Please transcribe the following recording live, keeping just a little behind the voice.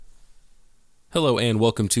Hello and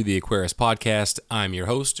welcome to the Aquarius Podcast. I'm your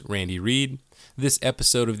host, Randy Reed. This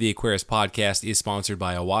episode of the Aquarius Podcast is sponsored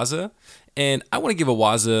by Awaza, and I want to give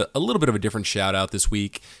Awaza a little bit of a different shout out this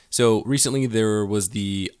week. So recently there was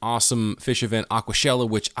the awesome fish event Aquashella,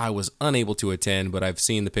 which I was unable to attend, but I've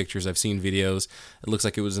seen the pictures, I've seen videos. It looks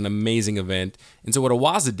like it was an amazing event. And so what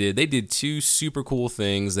Awaza did, they did two super cool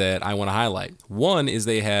things that I want to highlight. One is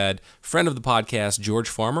they had friend of the podcast, George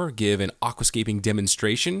Farmer, give an aquascaping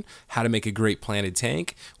demonstration, how to make a great planted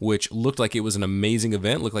tank, which looked like it was an amazing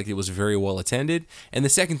event, looked like it was very well attended. And the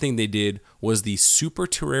second thing they did was the Super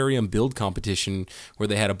Terrarium build competition, where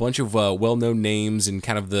they had a bunch of well-known names in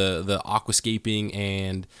kind of the aquascaping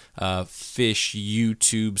and fish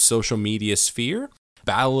YouTube social media sphere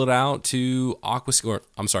battle it out to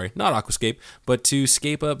to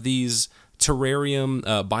scape up these terrarium,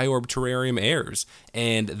 Biorb terrarium airs,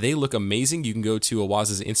 and they look amazing. You can go to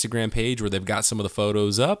Awaza's Instagram page where they've got some of the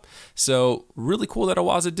photos up. So really cool that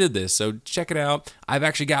Awaza did this. So check it out. I've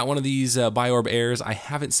actually got one of these Biorb airs. I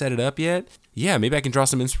haven't set it up yet. Yeah, maybe I can draw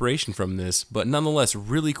some inspiration from this, but nonetheless,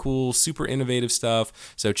 really cool, super innovative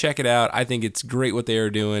stuff. So check it out. I think it's great what they are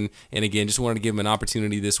doing. And again, just wanted to give them an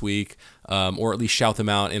opportunity this week, or at least shout them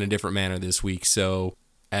out in a different manner this week. So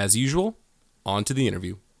as usual, on to the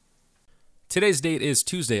interview. Today's date is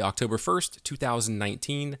Tuesday, October 1st,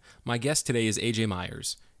 2019. My guest today is AJ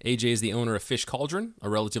Meyers. AJ is the owner of Fish Cauldron, a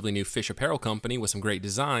relatively new fish apparel company with some great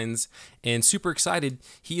designs, and super excited,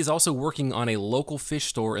 he is also working on a local fish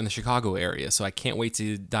store in the Chicago area, so I can't wait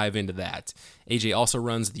to dive into that. AJ also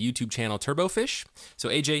runs the YouTube channel Turbo Fish. So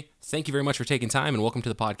AJ, thank you very much for taking time, and welcome to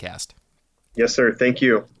the podcast. Yes, sir. Thank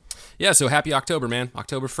you. Yeah, so happy October, man.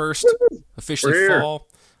 October 1st, officially fall.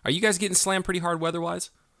 Are you guys getting slammed pretty hard weather-wise?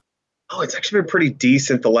 Oh, it's actually been pretty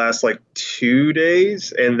decent the last 2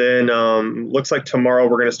 days, and then looks like tomorrow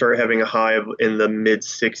we're going to start having a high in the mid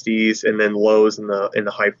 60s, and then lows in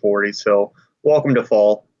the high 40s. So, welcome to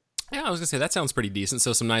fall. Yeah, I was gonna say that sounds pretty decent.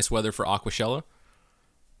 So, some nice weather for Aquashella.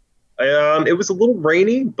 It was a little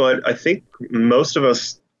rainy, but I think most of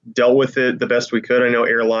us dealt with it the best we could. I know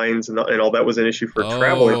airlines and all that was an issue for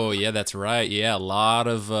traveling. Oh, yeah, that's right. Yeah, a lot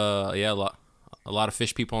of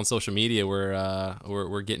fish people on social media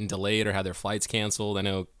were getting delayed or had their flights canceled. I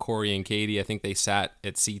know Corey and Katie, I think they sat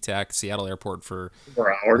at SeaTac, Seattle Airport for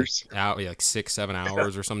 4 hours. Like 6-7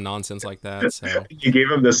 hours or some nonsense like that. So you gave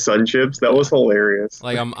them the sun chips. That was hilarious.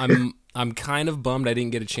 Like I'm kind of bummed I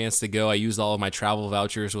didn't get a chance to go. I used all of my travel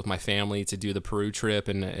vouchers with my family to do the Peru trip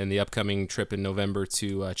and the upcoming trip in November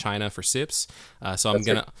to China for SIPs. So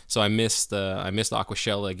I missed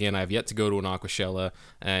Aquashella again. I have yet to go to an Aquashella,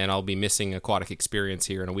 and I'll be missing aquatic experience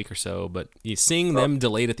here in a week or so. But seeing them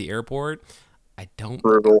delayed at the airport, I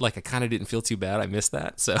kind of didn't feel too bad. I missed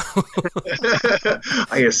that. So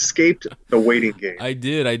I escaped the waiting game. I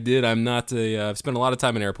did. I'm not I've spent a lot of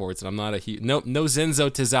time in airports, and I'm not no Zenzo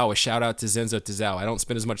Tazawa. Shout out to Zenzo Tazawa. I don't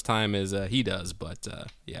spend as much time as he does, but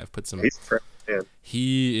yeah, I've put some.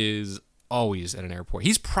 He is always at an airport.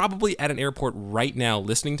 He's probably at an airport right now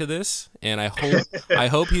listening to this, and I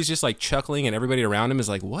hope he's just chuckling, and everybody around him is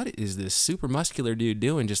like, "What is this super muscular dude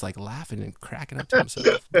doing?" Just laughing and cracking up to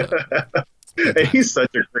himself. And he's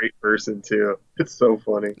such a great person too. It's so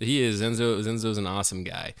funny. He is. Zenzo's an awesome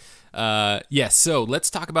guy. Yes. So let's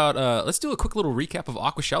talk about. Let's do a quick little recap of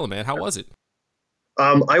Aquashella, man. How was it?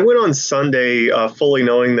 I went on Sunday, fully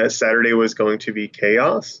knowing that Saturday was going to be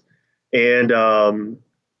chaos, and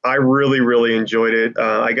I really, really enjoyed it.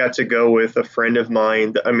 I got to go with a friend of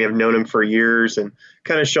mine. I've known him for years, and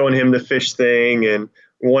kind of showing him the fish thing, and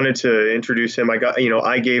wanted to introduce him.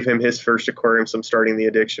 I gave him his first aquarium, so I'm starting the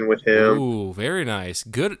addiction with him. Ooh, very nice.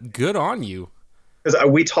 Good on you. Because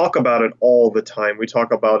we talk about it all the time. We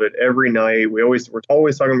talk about it every night. We're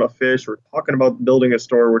always talking about fish. We're talking about building a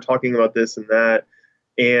store. We're talking about this and that.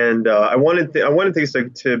 And I wanted things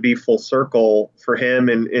to be full circle for him.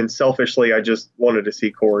 And selfishly, I just wanted to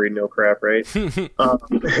see Corey. No crap, right?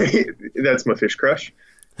 That's my fish crush.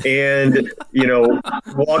 And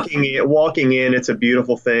walking in, it's a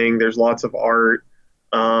beautiful thing. There's lots of art.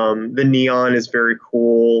 The neon is very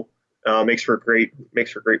cool. Makes for great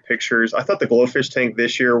pictures. I thought the glowfish tank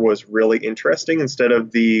this year was really interesting. Instead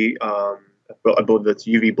of the I believe that's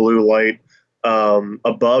UV blue light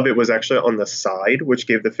above, it was actually on the side, which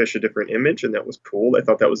gave the fish a different image, and that was cool. I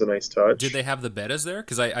thought that was a nice touch. Did they have the bettas there?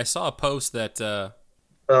 Because I saw a post that.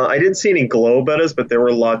 I didn't see any glow bettas, but there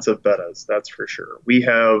were lots of bettas, that's for sure.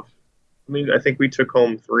 I think we took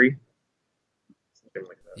home 3. Something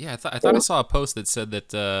like that. Yeah, I thought I saw a post that said that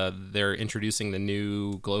they're introducing the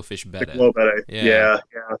new glowfish betta. The glow betta. Yeah.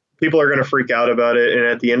 People are going to freak out about it, and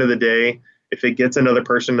at the end of the day, if it gets another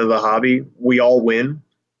person to the hobby, we all win.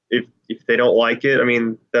 if they don't like it, I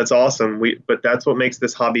mean, that's awesome. But that's what makes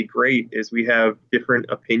this hobby great is we have different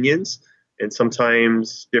opinions and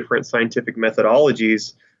sometimes different scientific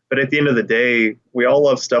methodologies. But at the end of the day, we all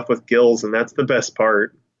love stuff with gills, and that's the best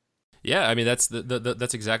part. Yeah, I mean that's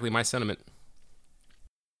that's exactly my sentiment.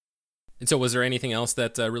 And so, was there anything else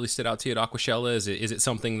that really stood out to you at Aquashella? Is it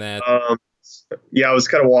something that? Yeah, I was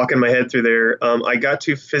kind of walking my head through there. I got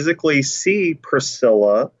to physically see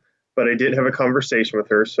Priscilla, but I didn't have a conversation with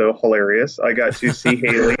her, so hilarious. I got to see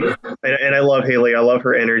Haley, and I love Haley. I love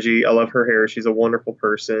her energy. I love her hair. She's a wonderful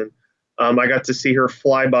person. I got to see her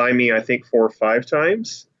fly by me, I think, 4 or 5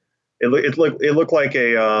 times. It looked like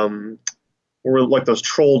or like those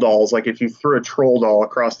troll dolls. Like if you threw a troll doll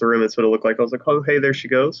across the room, that's what it looked like. I was like, oh, hey, there she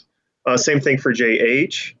goes. Same thing for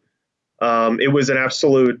JH. It was an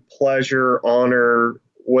absolute pleasure, honor,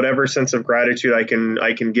 whatever sense of gratitude I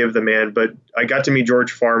can give the man. But I got to meet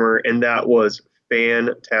George Farmer, and that was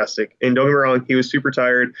fantastic. And don't get me wrong, he was super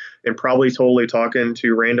tired and probably totally talking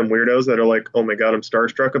to random weirdos that are like, "Oh my God, I'm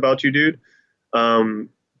starstruck about you, dude."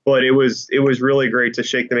 But it was really great to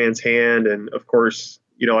shake the man's hand, and of course,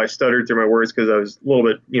 I stuttered through my words because I was a little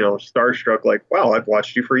bit, starstruck. Like, wow, I've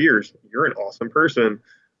watched you for years. You're an awesome person.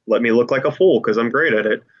 Let me look like a fool because I'm great at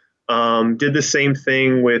it. Did the same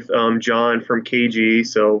thing with John from KG.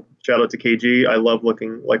 So shout out to KG. I love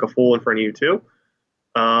looking like a fool in front of you too.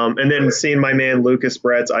 And then seeing my man Lucas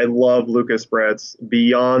Bretz. I love Lucas Bretz.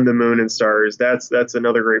 Beyond the Moon and Stars. That's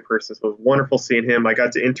another great person. So it was wonderful seeing him. I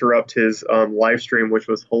got to interrupt his live stream, which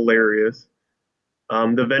was hilarious.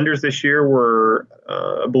 The vendors this year were,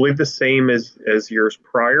 I believe, the same as years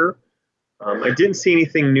prior. I didn't see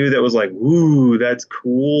anything new that was like, "Ooh, that's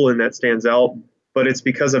cool," and that stands out. But it's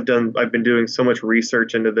because I've been doing so much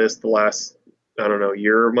research into this the last, I don't know,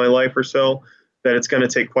 year of my life or so, that it's going to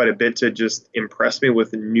take quite a bit to just impress me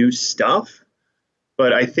with new stuff.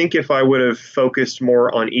 But I think if I would have focused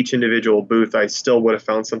more on each individual booth, I still would have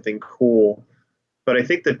found something cool. But I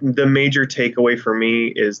think that the major takeaway for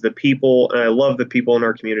me is the people, and I love the people in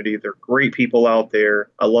our community. They're great people out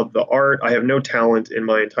there. I love the art. I have no talent in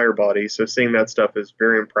my entire body, so seeing that stuff is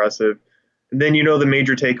very impressive. And then, the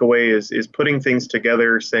major takeaway is putting things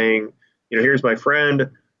together, saying, here's my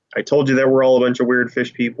friend. I told you that we're all a bunch of weird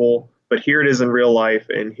fish people, but here it is in real life,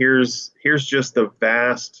 and here's just the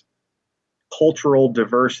vast cultural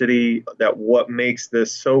diversity that what makes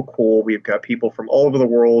this so cool. We've got people from all over the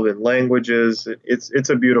world and languages. It's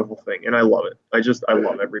a beautiful thing, and I love it. I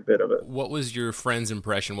love every bit of it. What was your friend's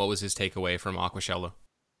impression? What was his takeaway from Aquashella?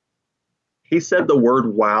 He said the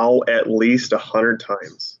word "wow" at least 100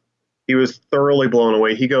 times. He was thoroughly blown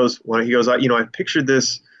away. He goes, I pictured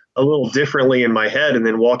this a little differently in my head, and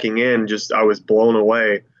then walking in, just I was blown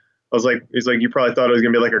away. He's like, you probably thought it was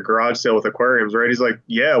gonna be like a garage sale with aquariums, right? He's like,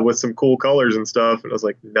 yeah, with some cool colors and stuff. And I was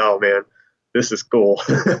like, no, man, this is cool.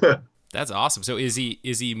 That's awesome. So is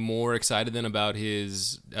he more excited than about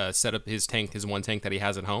his setup, his tank, his one tank that he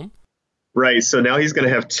has at home? Right. So now he's gonna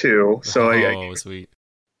have two. So Sweet.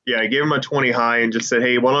 Yeah, I gave him a 20 high and just said,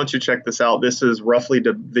 hey, why don't you check this out? This is roughly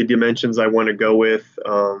the dimensions I want to go with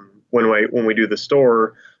when we do the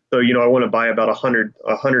store. So, I want to buy about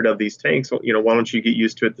 100 of these tanks. So, why don't you get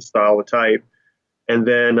used to it, the style, the type? And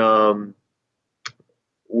then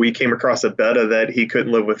we came across a betta that he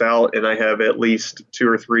couldn't live without, and I have at least 2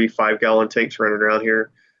 or 3 5-gallon tanks running around here.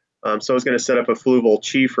 So I was going to set up a Fluval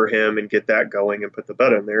Chi for him and get that going and put the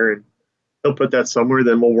betta in there, and he'll put that somewhere.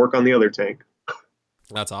 Then we'll work on the other tank.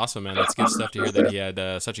 That's awesome, man. That's good stuff to hear that he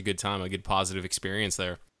had such a good time, a good positive experience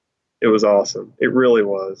there. It was awesome. It really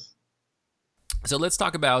was. So let's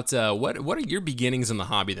talk about what are your beginnings in the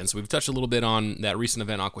hobby then. So we've touched a little bit on that recent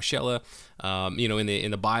event, Aquashella.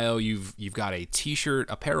 In the bio, you've got a T-shirt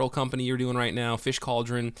apparel company you're doing right now, Fish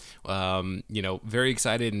Cauldron. Very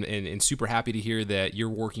excited and super happy to hear that you're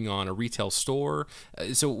working on a retail store.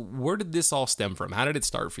 So where did this all stem from? How did it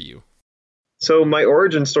start for you? So my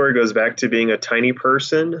origin story goes back to being a tiny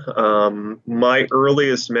person. My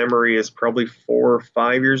earliest memory is probably 4 or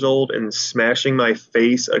 5 years old and smashing my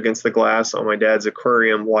face against the glass on my dad's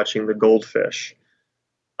aquarium watching the goldfish.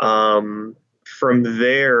 From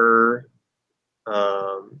there,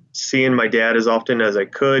 seeing my dad as often as I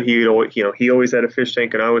could, he always had a fish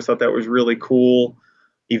tank, and I always thought that was really cool.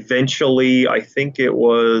 Eventually, I think it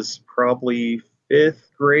was probably fifth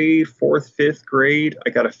grade, I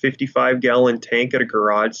got a 55-gallon tank at a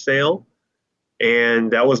garage sale,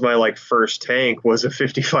 and that was my first tank was a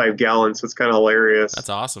 55-gallon. So it's kind of hilarious. That's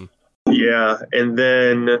awesome. Yeah, and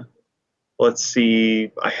then let's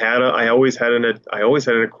see, I always had an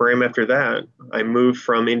aquarium after that. I moved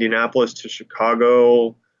from Indianapolis to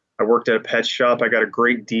Chicago. I worked at a pet shop. I got a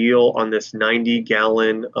great deal on this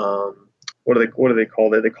 90-gallon. What do they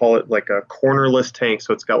call it? They call it like a cornerless tank.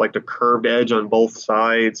 So it's got like the curved edge on both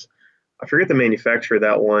sides. I forget the manufacturer of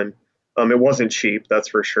that one. It wasn't cheap, that's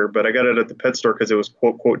for sure. But I got it at the pet store because it was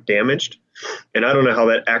quote quote damaged, and I don't know how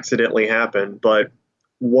that accidentally happened, but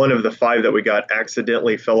one of the five that we got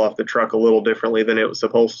accidentally fell off the truck a little differently than it was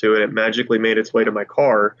supposed to, and it magically made its way to my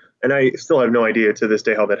car. And I still have no idea to this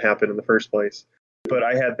day how that happened in the first place. But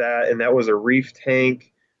I had that, and that was a reef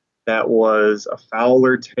tank. That was a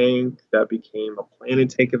Fowler tank that became a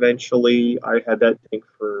planted tank eventually. I had that tank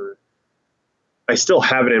for. I still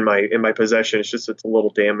have it in my possession. It's just it's a little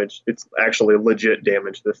damaged. It's actually legit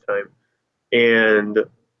damage this time. And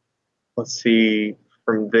let's see,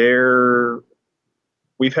 from there,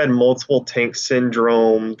 we've had multiple tank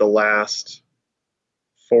syndrome the last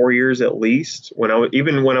 4 years at least.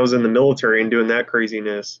 Even when I was in the military and doing that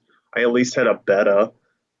craziness, I at least had a betta.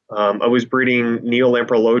 I was breeding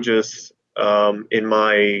Neolamprologus in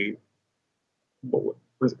my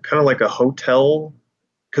was it kind of like a hotel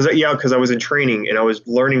because I was in training and I was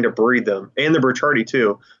learning to breed them and the Burchardi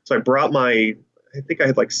too. So I think I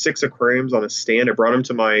had like 6 aquariums on a stand. I brought them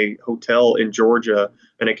to my hotel in Georgia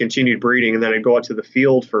and I continued breeding. And then I'd go out to the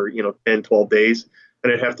field for, 10, 12 days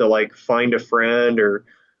and I'd have to like find a friend or,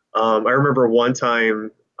 I remember one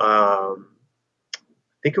time, I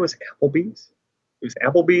think it was Applebee's. It was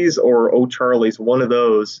Applebee's or O'Charlie's, one of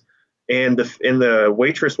those. And the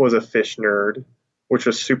waitress was a fish nerd, which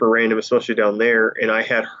was super random, especially down there. And I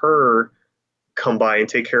had her come by and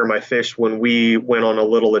take care of my fish when we went on a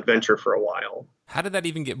little adventure for a while. How did that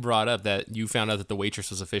even get brought up that you found out that the waitress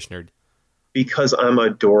was a fish nerd? Because I'm a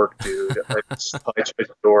dork, dude. I'm such a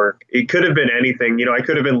dork. It could have been anything. I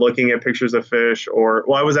could have been looking at pictures of fish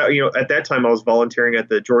I was out, at that time I was volunteering at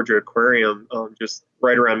the Georgia Aquarium, just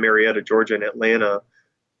right around Marietta, Georgia in Atlanta.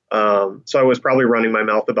 So I was probably running my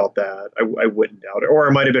mouth about that. I wouldn't doubt it. Or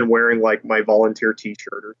I might have been wearing like my volunteer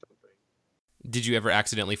t-shirt or something. Did you ever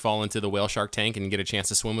accidentally fall into the whale shark tank and get a chance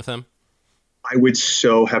to swim with him? I would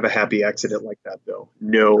so have a happy accident like that, though.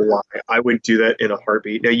 No lie. I would do that in a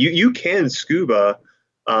heartbeat. Now, you can scuba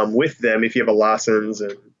with them if you have a license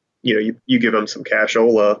and, you give them some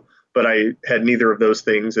cashola. But I had neither of those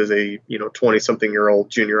things as a,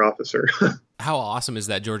 20-something-year-old junior officer. How awesome is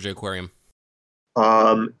that Georgia Aquarium?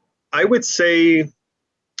 I would say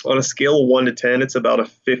on a scale of 1 to 10, it's about a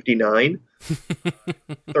 59.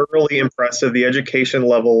 Thoroughly impressive. The education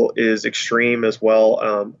level is extreme as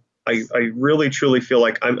well. I really truly feel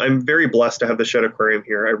like I'm very blessed to have the Shed Aquarium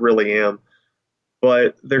here. I really am.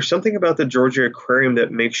 But there's something about the Georgia Aquarium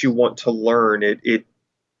that makes you want to learn.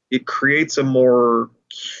 It creates a more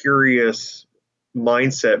curious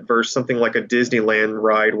mindset versus something like a Disneyland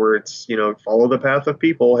ride where it's, follow the path of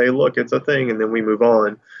people. Hey, look, it's a thing. And then we move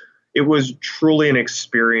on. It was truly an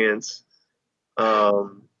experience.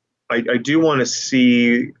 I do want to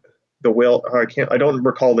see the whale. I don't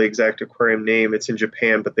recall the exact aquarium name. It's in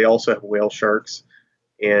Japan, but they also have whale sharks.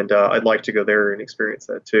 And I'd like to go there and experience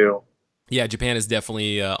that too. Yeah, Japan is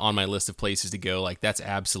definitely on my list of places to go. Like, that's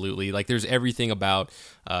absolutely, like, there's everything about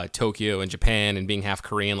Tokyo and Japan and being half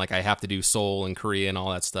Korean. Like, I have to do Seoul and Korea and all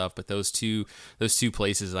that stuff. But those two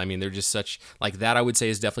places, I mean, they're just such, like, that I would say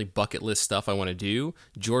is definitely bucket list stuff I want to do.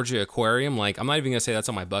 Georgia Aquarium, like, I'm not even going to say that's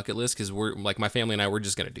on my bucket list because we're, like, my family and I, we're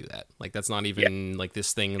just going to do that. Like, that's not even, like,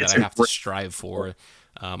 this thing that I have to strive for.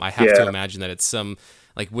 I have to imagine that it's some...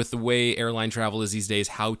 Like, with the way airline travel is these days,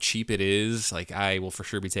 how cheap it is, like, I will for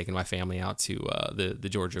sure be taking my family out to the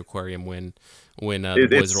Georgia Aquarium when the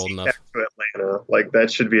boys are old enough. To Atlanta. Like,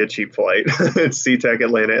 that should be a cheap flight. It's SeaTac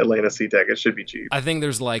Atlanta, Atlanta SeaTac. It should be cheap. I think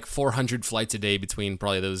there's like 400 flights a day between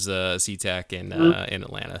probably those SeaTac and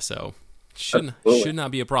Atlanta, so should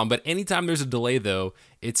not be a problem. But anytime there's a delay, though,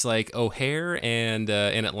 it's like O'Hare and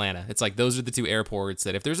Atlanta. It's like those are the two airports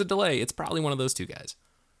that if there's a delay, it's probably one of those two guys.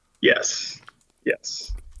 Yes.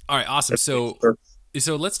 All right, awesome. So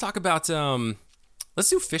let's talk about let's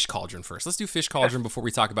do Fish Cauldron first. Let's do Fish Cauldron before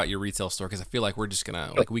we talk about your retail store because I feel like we're just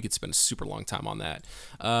gonna we could spend a super long time on that.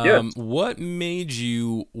 What made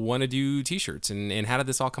you want to do t-shirts and how did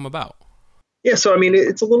this all come about? Yeah, so I mean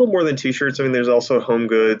it's a little more than t-shirts. I mean there's also home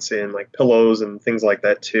goods and like pillows and things like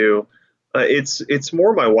that too. It's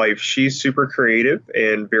more my wife. She's super creative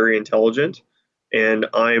and very intelligent, and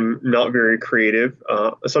I'm not very creative.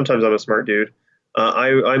 Sometimes I'm a smart dude.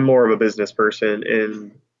 I'm more of a business person,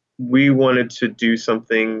 and we wanted to do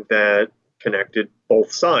something that connected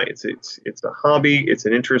both sides. It's a hobby, it's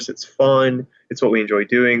an interest, it's fun, it's what we enjoy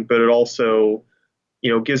doing, but it also,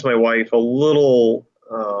 gives my wife a little,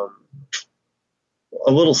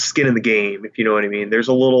 a little skin in the game, if you know what I mean. There's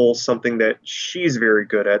a little something that she's very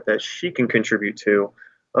good at that she can contribute to.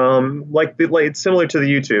 Like it's similar to the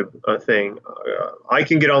YouTube thing. I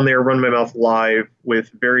can get on there, run my mouth live with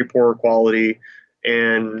very poor quality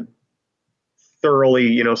and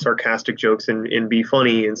thoroughly, sarcastic jokes and be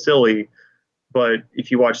funny and silly. But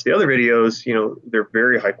if you watch the other videos, they're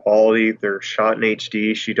very high quality. They're shot in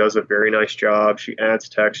HD. She does a very nice job. She adds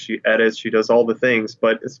text, she edits, she does all the things.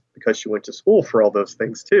 But it's because she went to school for all those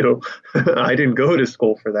things too. I didn't go to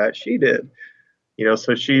school for that. She did.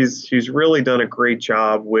 So she's really done a great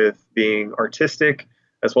job with being artistic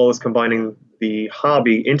as well as combining the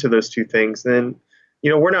hobby into those two things. Then,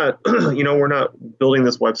 we're not, we're not building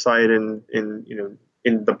this website and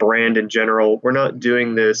in the brand in general. We're not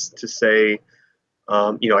doing this to say,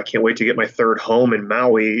 I can't wait to get my third home in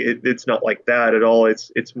Maui. It's not like that at all.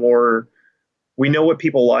 It's more, we know what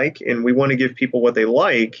people like, and we want to give people what they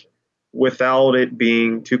like without it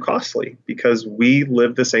being too costly, because we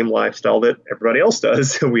live the same lifestyle that everybody else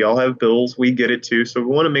does. We all have bills. We get it too. So we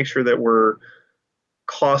want to make sure that we're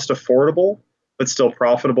cost affordable, but still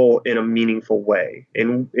profitable in a meaningful way.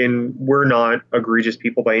 And we're not egregious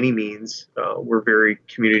people by any means. We're very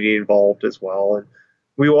community involved as well. And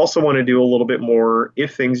we also want to do a little bit more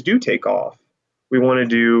if things do take off. We want to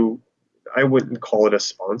do, I wouldn't call it a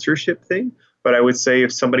sponsorship thing, but I would say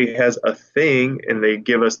if somebody has a thing and they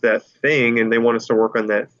give us that thing and they want us to work on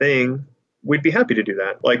that thing, we'd be happy to do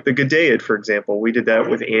that. Like the G'dayad, for example, we did that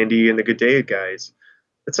with Andy and the G'dayad guys.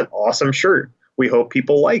 It's an awesome shirt. We hope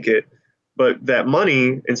people like it. But that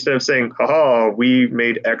money, instead of saying, haha, we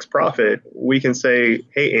made X profit, we can say,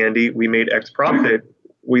 hey, Andy, we made X profit.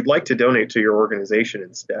 We'd like to donate to your organization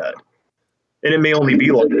instead. And it may only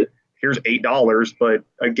be like, here's $8, but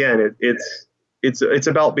again, it's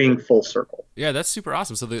about being full circle. Yeah, that's super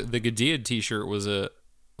awesome. So the G'dayad t-shirt was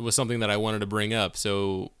something that I wanted to bring up.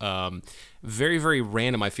 So very, very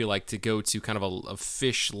random, I feel like, to go to kind of a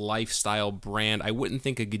fish lifestyle brand. I wouldn't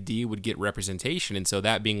think a G'dayad would get representation, and so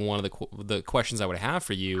that being one of the questions I would have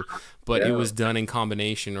for you. But it was done in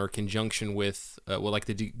combination or conjunction with like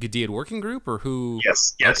the G'dayad working group, or who?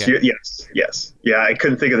 Yes, okay. yes. Yeah, I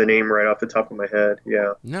couldn't think of the name right off the top of my head.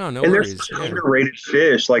 Yeah. No and worries. They're such underrated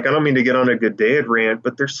fish. Like, I don't mean to get on a G'dayad rant,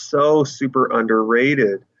 but they're so super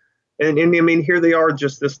underrated. And I mean, here they are,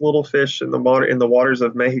 just this little fish in the waters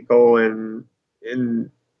of Mexico, and they're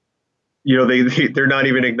not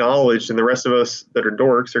even acknowledged. And the rest of us that are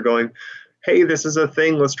dorks are going, hey, this is a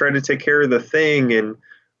thing. Let's try to take care of the thing. And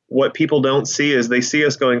what people don't see is they see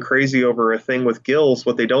us going crazy over a thing with gills.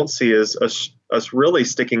 What they don't see is us really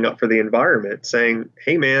sticking up for the environment, saying,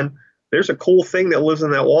 hey, man, there's a cool thing that lives in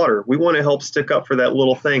that water. We want to help stick up for that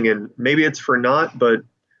little thing. And maybe it's for naught, but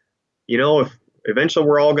if eventually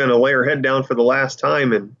we're all going to lay our head down for the last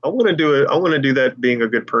time, and I want to do it. I want to do that being a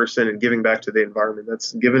good person and giving back to the environment.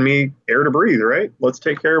 That's given me air to breathe, right? Let's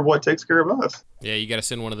take care of what takes care of us. Yeah, you got to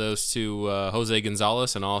send one of those to Jose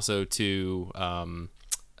Gonzalez and also to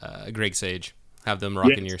Greg Sage. Have them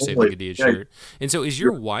rocking your Save the G'dayad shirt. And so is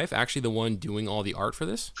your wife actually the one doing all the art for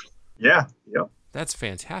this? Yeah. That's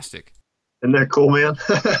fantastic. Isn't that cool, man?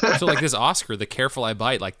 So like this Oscar, the Careful I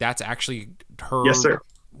Bite, like that's actually her. Yes, sir.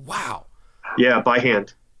 Wow. Yeah, by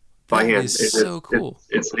hand. That is so cool.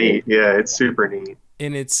 It's neat. Yeah, it's super neat.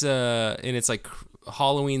 And it's like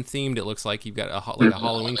Halloween themed. It looks like you've got a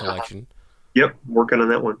Halloween collection. Yep, working on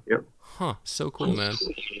that one. Yep. Huh. So cool, man.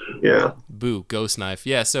 Yeah. Boo, ghost knife.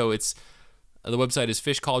 Yeah. So it's the website is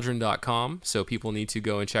fishcauldron.com. So people need to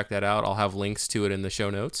go and check that out. I'll have links to it in the show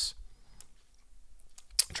notes.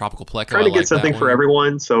 Tropical Pleco. Trying to get something for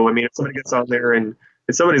everyone. So I mean, if somebody gets on there and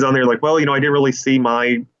if somebody's on there like, well, I didn't really see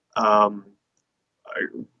my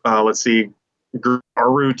let's see,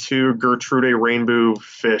 Garu to Gertrude rainbow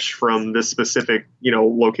fish from this specific,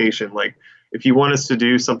 location. Like, if you want us to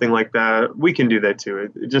do something like that, we can do that too.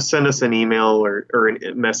 Just send us an email or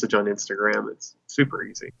a message on Instagram. It's super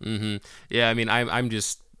easy. Mm-hmm. Yeah, I mean, I'm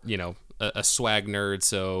just, a swag nerd.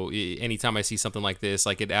 So anytime I see something like this,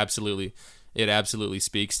 like it absolutely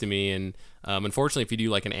speaks to me. And unfortunately, if you do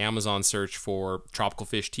like an Amazon search for tropical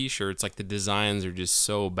fish t-shirts, like the designs are just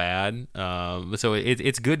so bad. So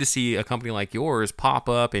it's good to see a company like yours pop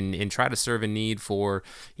up and try to serve a need for,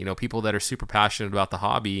 people that are super passionate about the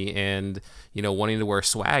hobby and, wanting to wear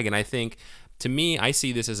swag. And I think, to me, I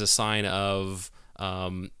see this as a sign of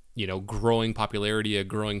growing popularity, a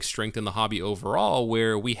growing strength in the hobby overall,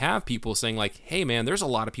 where we have people saying like, hey man, there's a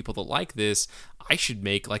lot of people that like this. I should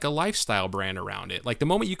make like a lifestyle brand around it. Like the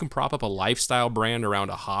moment you can prop up a lifestyle brand around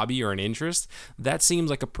a hobby or an interest, that seems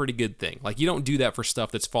like a pretty good thing. Like you don't do that for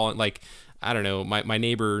stuff that's fallen, like, I don't know, my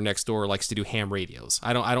neighbor next door likes to do ham radios.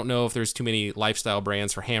 I don't know if there's too many lifestyle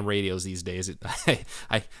brands for ham radios these days. They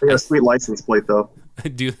got a sweet license plate though.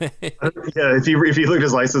 Do they? Yeah, if you look at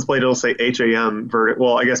his license plate, it'll say HAM verdict.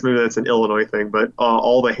 Well, I guess maybe that's an Illinois thing, but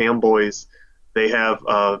all the ham boys, they have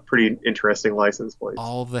pretty interesting license plates.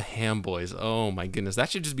 All the ham boys. Oh my goodness, that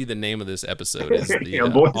should just be the name of this episode. Is the,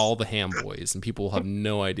 all the ham boys, and people will have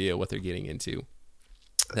no idea what they're getting into.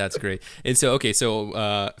 That's great. And so, okay,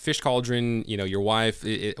 so Fish Cauldron, your wife,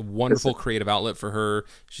 wonderful creative outlet for her.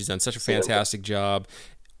 She's done such a fantastic job.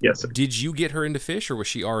 Yes, sir. Did you get her into fish, or was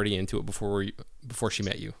she already into it before she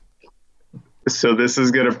met you? So this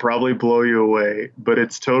is going to probably blow you away, but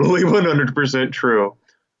it's totally 100% true.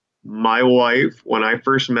 My wife, when I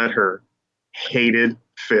first met her, hated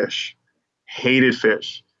fish,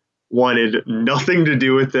 wanted nothing to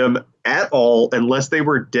do with them at all unless they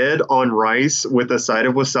were dead on rice with a side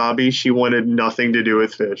of wasabi. She wanted nothing to do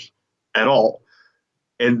with fish at all.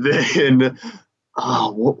 And then,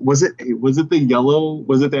 what was it? Was it the yellow?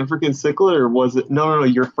 Was it the African cichlid, or was it? No,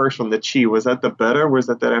 your first one, the chi. Was that the betta, or was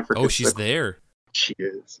that African? Oh, she's cichlid? There. She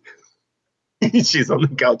is. She's on the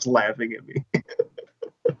couch laughing at me.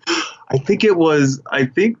 I think that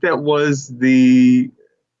was and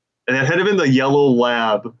it had been the yellow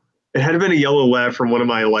lab. It had been a yellow lab from one of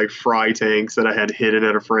my like fry tanks that I had hidden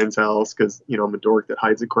at a friend's house because I'm a dork that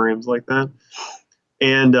hides aquariums like that.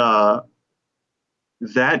 And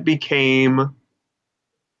that became,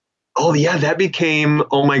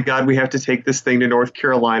 oh my God, we have to take this thing to North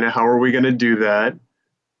Carolina. How are we going to do that?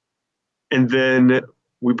 And then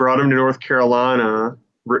we brought him to North Carolina,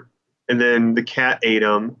 and then the cat ate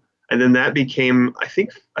him. And then that became, I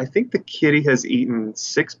think the kitty has eaten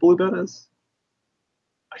 6 blue bettas.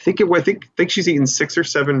 I think she's eaten 6 or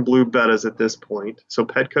 7 blue bettas at this point. So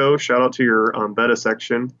Petco, shout out to your betta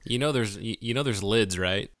section. There's lids,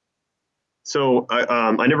 right? So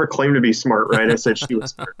I never claimed to be smart, right? I said she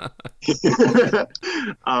was smart.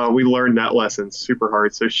 We learned that lesson super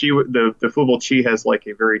hard. So the Fubo Chi has like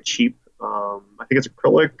a very cheap, I think it's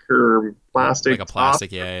acrylic or plastic. Like a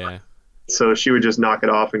plastic, yeah. So she would just knock it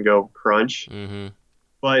off and go crunch. Mm-hmm.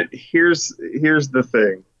 But here's the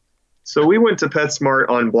thing. So we went to PetSmart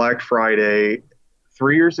on Black Friday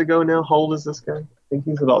 3 years ago now. How old is this guy? I think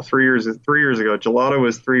he's about 3 years. 3 years ago. Gelato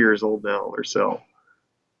is 3 years old now or so.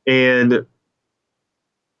 And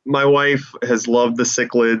my wife has loved the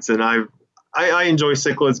cichlids, and I enjoy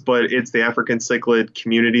cichlids, but it's the African cichlid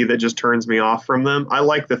community that just turns me off from them. I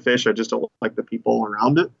like the fish. I just don't like the people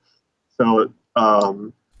around it. So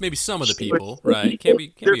maybe some of the people, right? Can't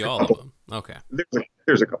be all of them. Okay.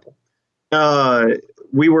 There's a couple.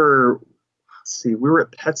 We were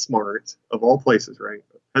at PetSmart of all places, right?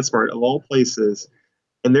 PetSmart of all places,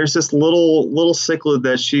 and there's this little cichlid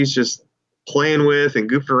that she's just playing with and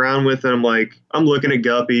goofing around with, and I'm looking at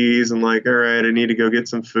guppies and like, all right, I need to go get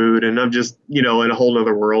some food, and I'm just in a whole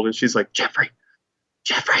nother world, and she's like, Jeffrey.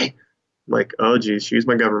 I'm like, oh geez, she used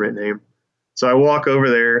my government name. So I walk over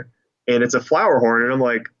there, and it's a flower horn, and I'm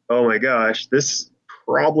like, oh my gosh, this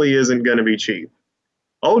probably isn't going to be cheap.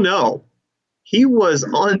 Oh no. He was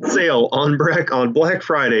on sale on Black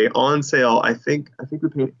Friday on sale. I think we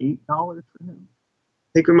paid $8 for him.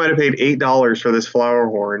 I think we might have paid $8 for this flower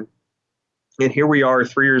horn. And here we are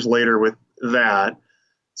 3 years later with that.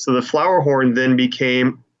 So the flower horn then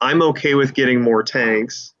became, I'm okay with getting more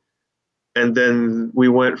tanks. And then we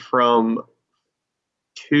went from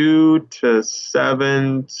 2 to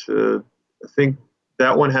 7 to, I think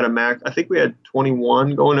that one had a max. I think we had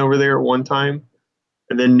 21 going over there at one time.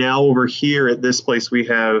 And then now over here at this place, we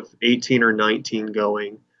have 18 or 19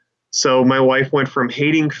 going. So my wife went from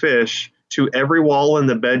hating fish to every wall in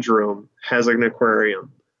the bedroom has an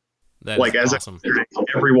aquarium. That is awesome.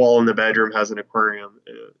 Every wall in the bedroom has an aquarium.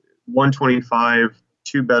 125,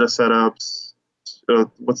 2 betta setups.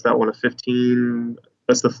 What's that one? A 15?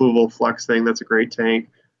 That's the Fluval Flex thing. That's a great tank.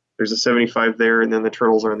 There's a 75 there, and then the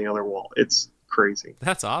turtles are on the other wall. It's crazy.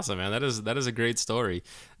 That's awesome, man. That is a great story.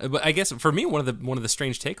 But I guess for me, one of the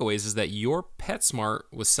strange takeaways is that your PetSmart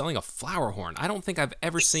was selling a flower horn. I don't think I've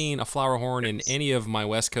ever seen a flower horn in any of my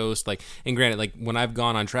West Coast. And granted, when I've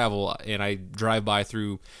gone on travel and I drive by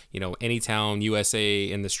through, any town,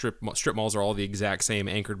 USA, and the strip malls are all the exact same,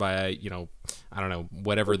 anchored by I don't know,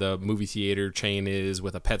 whatever the movie theater chain is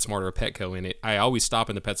with a PetSmart or a Petco in it. I always stop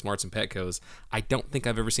in the PetSmarts and Petcos. I don't think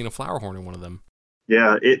I've ever seen a flower horn in one of them.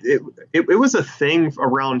 Yeah, it was a thing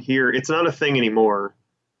around here. It's not a thing anymore,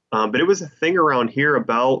 but it was a thing around here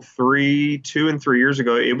about 2 and 3 years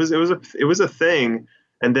ago. It was a thing,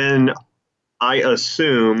 and then I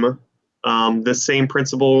assume the same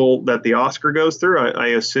principle that the Oscar goes through. I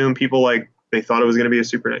assume people like they thought it was going to be a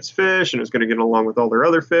super nice fish and it was going to get along with all their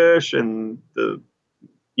other fish, and the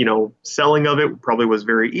selling of it probably was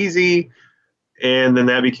very easy. And then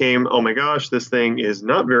that became, oh my gosh, this thing is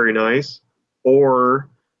not very nice, or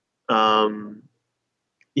um,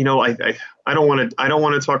 I don't want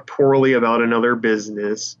to talk poorly about another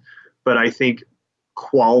business, but I think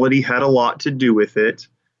quality had a lot to do with it,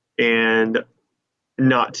 and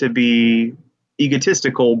not to be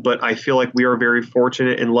egotistical, but I feel like we are very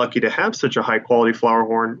fortunate and lucky to have such a high quality flower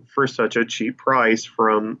horn for such a cheap price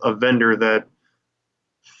from a vendor that,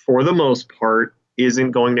 for the most part,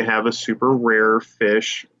 isn't going to have a super rare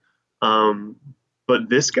fish. Um, but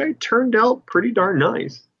this guy turned out pretty darn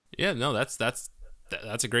nice. Yeah, no, that's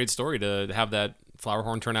a great story to have that flower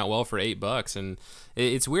horn turn out well for $8. And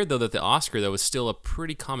it's weird though that the Oscar though is still a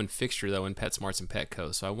pretty common fixture though in PetSmarts and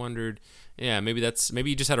Petco. So I wondered, yeah, maybe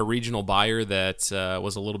you just had a regional buyer that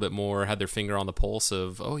was a little bit more, had their finger on the pulse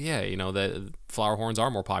of, oh yeah, that flower horns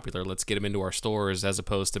are more popular. Let's get them into our stores, as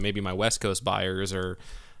opposed to maybe my West Coast buyers, or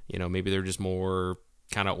maybe they're just more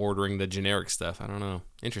kind of ordering the generic stuff. I don't know.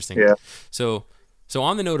 Interesting. Yeah. So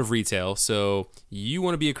on the note of retail, so you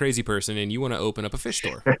want to be a crazy person and you want to open up a fish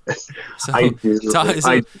store. So, I do.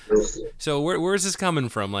 so where's this coming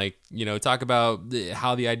from? Like, talk about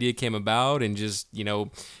how the idea came about, and just,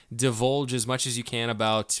 divulge as much as you can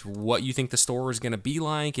about what you think the store is going to be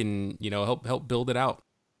like, and, help build it out.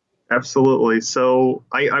 Absolutely. So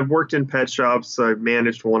I've worked in pet shops. I've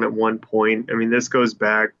managed one at one point. I mean, this goes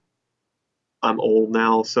back, I'm old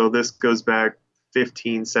now, so this goes back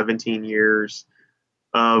 15, 17 years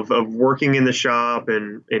of working in the shop,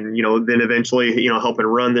 and then eventually helping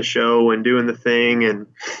run the show and doing the thing, and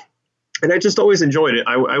I just always enjoyed it.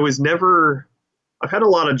 I was never, I've had a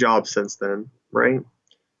lot of jobs since then, right?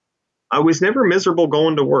 I was never miserable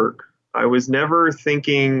going to work. I was never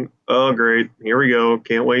thinking, oh great, here we go,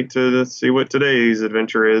 can't wait to see what today's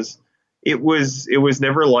adventure is. It was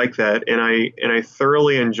never like that, and I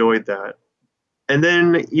thoroughly enjoyed that. And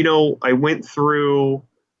then I went through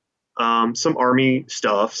some Army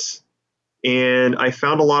stuffs, and I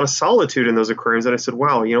found a lot of solitude in those aquariums. And I said,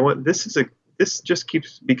 wow, you know what? This just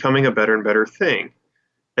keeps becoming a better and better thing.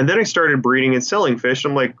 And then I started breeding and selling fish.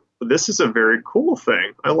 I'm like, this is a very cool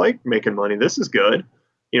thing. I like making money. This is good.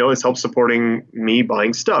 It's helped supporting me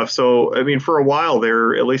buying stuff. So, I mean, for a while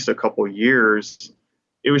there, at least a couple of years,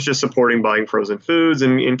 it was just supporting buying frozen foods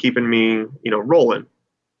and keeping me, rolling.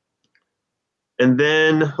 And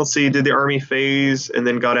then, let's see, did the Army phase, and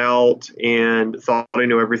then got out and thought I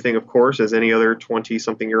knew everything, of course, as any other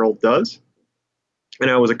 20-something-year-old does. And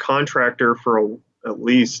I was a contractor for at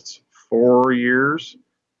least 4 years.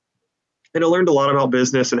 And I learned a lot about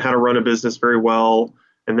business and how to run a business very well.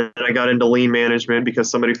 And then I got into lean management because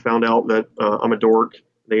somebody found out that I'm a dork.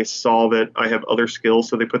 They saw that I have other skills,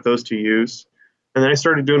 so they put those to use. And then I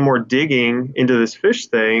started doing more digging into this fish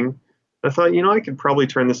thing. I thought, I could probably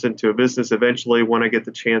turn this into a business eventually when I get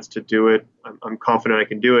the chance to do it. I'm confident I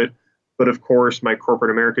can do it. But of course, my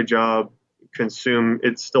corporate America job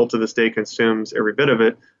it still to this day consumes every bit of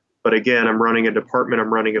it. But again, I'm running a department,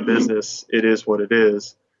 I'm running a business. It is what it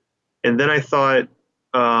is. And then I thought,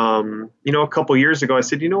 a couple years ago, I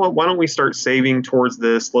said, you know what, why don't we start saving towards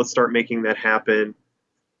this? Let's start making that happen.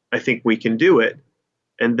 I think we can do it.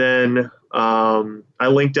 And then I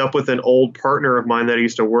linked up with an old partner of mine that I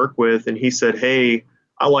used to work with, and he said, hey,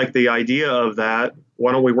 I like the idea of that.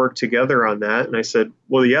 Why don't we work together on that? And I said,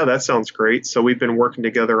 well, yeah, that sounds great. So we've been working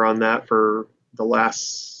together on that for the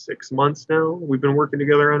last 6 months now. We've been working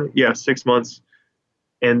together on it. Yeah, 6 months.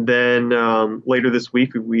 And then later this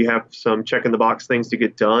week, we have some check in the box things to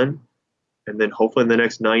get done. And then hopefully in the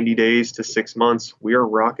next 90 days to 6 months, we are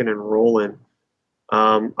rocking and rolling.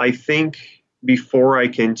 I think before I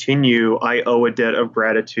continue, I owe a debt of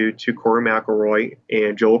gratitude to Corey McElroy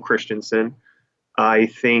and Joel Christensen. I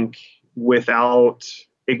think without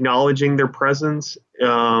acknowledging their presence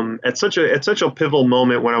at such a pivotal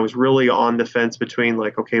moment when I was really on the fence between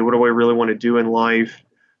like, okay, what do I really want to do in life?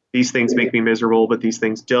 These things make me miserable, but these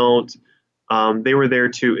things don't. They were there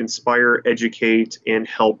to inspire, educate, and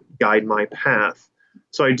help guide my path.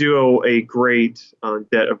 So I do owe a great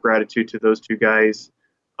debt of gratitude to those two guys.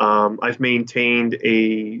 I've maintained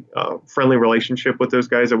a friendly relationship with those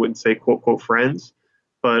guys. I wouldn't say quote, quote, friends,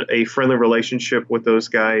 but a friendly relationship with those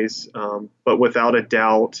guys. But without a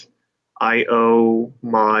doubt, I owe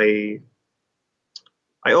my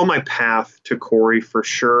I owe my path to Corey for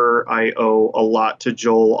sure. I owe a lot to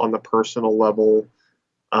Joel on the personal level.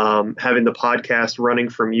 Having the podcast running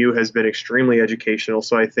from you has been extremely educational.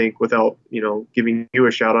 So I think without, giving you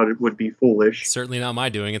a shout out, it would be foolish. Certainly not my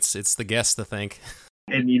doing. It's the guest to thank.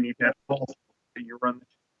 And you need to have full that you run.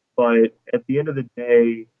 But at the end of the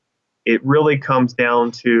day, it really comes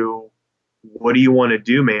down to what do you want to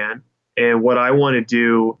do, man? And what I want to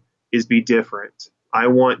do is be different. I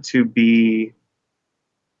want to be,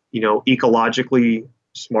 ecologically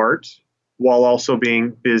smart while also being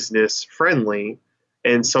business friendly.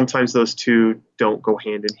 And sometimes those two don't go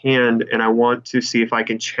hand in hand. And I want to see if I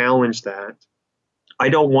can challenge that. I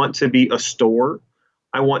don't want to be a store.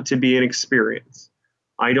 I want to be an experience.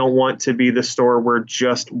 I don't want to be the store where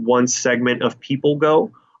just one segment of people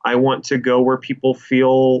go. I want to go where people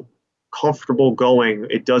feel comfortable going.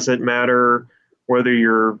 It doesn't matter whether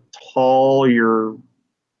you're tall, you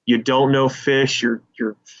don't know fish, you're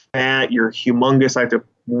fat, you're humongous. I have to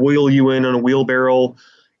wheel you in on a wheelbarrow.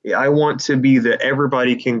 I want to be the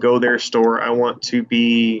everybody can go their store. I want to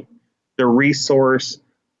be the resource.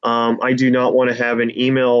 I do not want to have an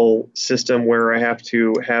email system where I have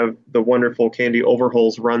to have the wonderful Candy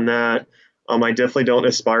Overholes run that. I definitely don't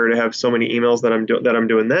aspire to have so many emails that I'm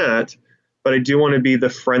doing that. But I do want to be the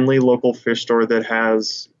friendly local fish store that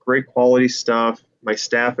has great quality stuff. My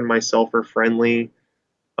staff and myself are friendly.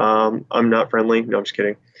 I'm not friendly. No, I'm just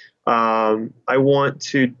kidding. I want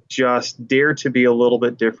to just dare to be a little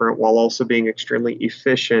bit different while also being extremely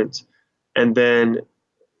efficient. And then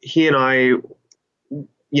he and I,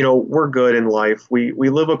 we're good in life. We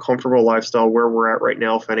live a comfortable lifestyle where we're at right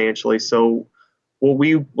now financially. So what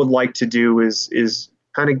we would like to do is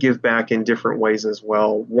kind of give back in different ways as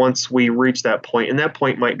well. Once we reach that point, and that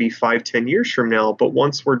point might be 5-10 years from now, but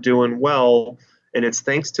once we're doing well, and it's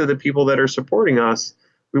thanks to the people that are supporting us,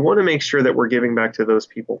 we want to make sure that we're giving back to those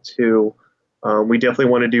people too. We definitely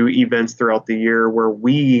want to do events throughout the year where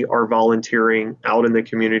we are volunteering out in the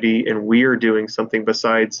community and we are doing something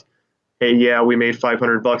besides, hey, yeah, we made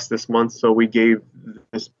 $500 this month, so we gave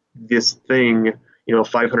this thing,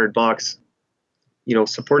 $500.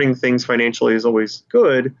 Supporting things financially is always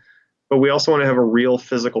good, but we also want to have a real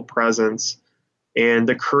physical presence. And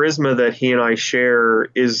the charisma that he and I share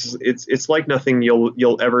it's like nothing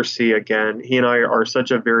you'll ever see again. He and I are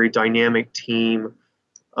such a very dynamic team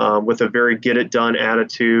with a very get it done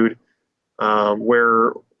attitude.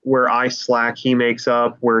 Where I slack, he makes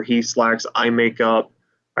up. Where he slacks, I make up.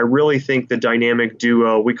 I really think the dynamic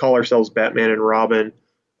duo, we call ourselves Batman and Robin.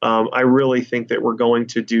 I really think that we're going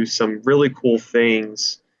to do some really cool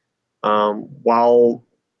things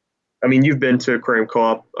you've been to Aquarium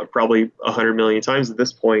Co-op probably 100 million times at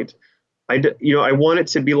this point. I want it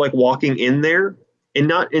to be like walking in there, and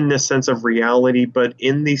not in the sense of reality, but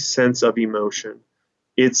in the sense of emotion.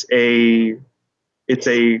 It's a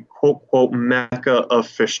quote, quote, mecca of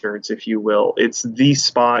fish nerds, if you will. It's the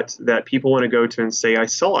spot that people want to go to and say, I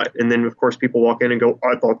saw it. And then, of course, people walk in and go,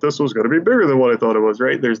 I thought this was going to be bigger than what I thought it was,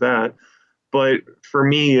 right? There's that. But for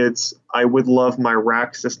me, I would love my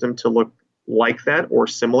rack system to look like that or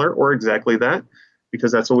similar or exactly that,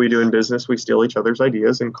 because that's what we do in business. We steal each other's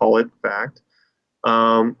ideas and call it fact.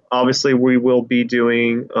 Obviously, we will be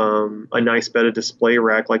doing a nice bedded display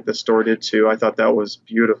rack like the store did too. I thought that was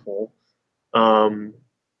beautiful.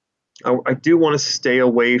 I do want to stay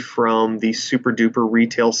away from the super duper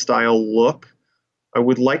retail style look. I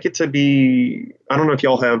would like it to be, I don't know if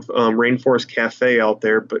y'all have Rainforest Cafe out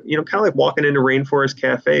there, but kind of like walking into Rainforest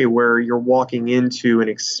Cafe where you're walking into an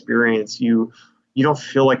experience. You don't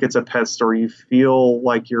feel like it's a pet store. You feel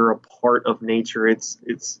like you're a part of nature.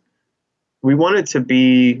 We want it to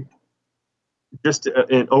be just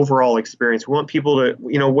an overall experience. We want people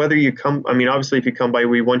to, whether you come, obviously if you come by,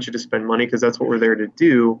 we want you to spend money because that's what we're there to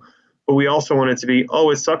do. But we also want it to be, oh,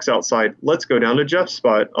 it sucks outside. Let's go down to Jeff's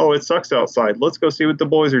spot. Oh, it sucks outside. Let's go see what the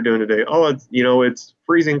boys are doing today. Oh, it's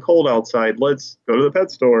freezing cold outside. Let's go to the pet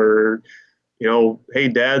store. Or, hey,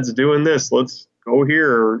 Dad's doing this. Let's go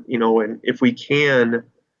here. And if we can,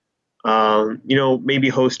 maybe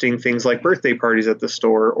hosting things like birthday parties at the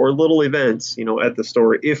store or little events, at the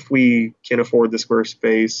store if we can afford the square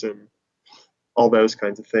space and all those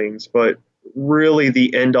kinds of things. But really,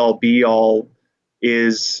 the end all be all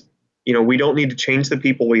is, we don't need to change the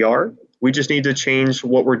people we are. We just need to change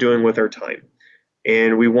what we're doing with our time.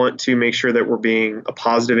 And we want to make sure that we're being a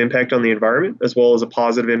positive impact on the environment, as well as a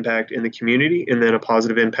positive impact in the community, and then a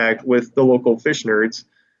positive impact with the local fish nerds,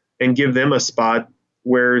 and give them a spot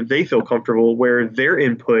where they feel comfortable, where their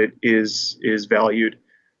input is valued.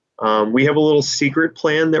 We have a little secret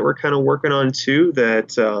plan that we're kind of working on too,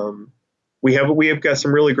 that we have got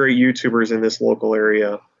some really great YouTubers in this local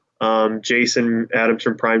area. Jason Adams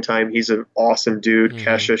from Primetime, he's an awesome dude.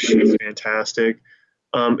 Kesha, she's fantastic.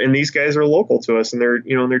 And these guys are local to us, and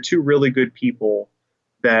they're two really good people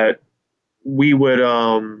that we would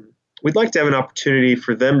we'd like to have an opportunity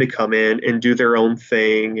for them to come in and do their own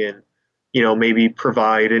thing, and maybe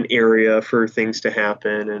provide an area for things to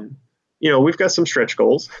happen. And we've got some stretch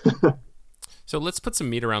goals. So let's put some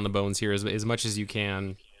meat around the bones here as much as you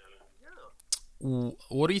can.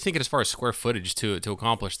 What are you thinking as far as square footage to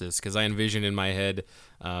accomplish this? Because I envision in my head,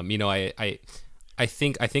 I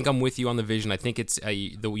think I'm with you on the vision. I think it's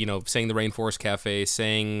saying the Rainforest Cafe,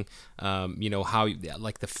 saying how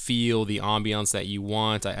like the feel, the ambiance that you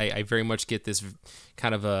want. I very much get this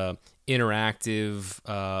kind of a interactive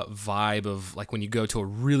vibe of like when you go to a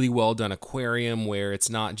really well done aquarium where it's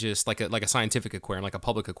not just like a scientific aquarium, like a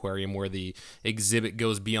public aquarium where the exhibit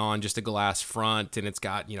goes beyond just a glass front and it's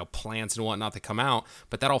got plants and whatnot that come out,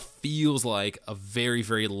 but that all feels like a very,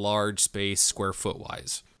 very large space square foot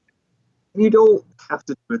wise. You don't have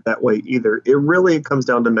to do it that way either. It really comes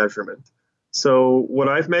down to measurement. So what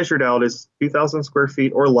I've measured out is 2,000 square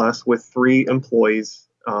feet or less with 3 employees,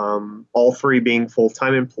 all 3 being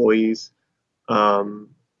full-time employees,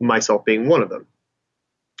 myself being one of them.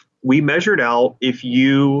 We measured out if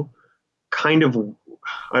you I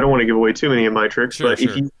don't want to give away too many of my tricks, but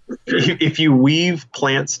sure. If you weave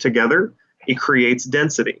plants together, it creates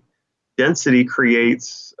density. Density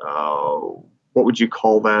creates, what would you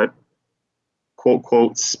call that? Quote,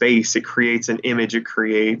 quote, space. It creates an image. It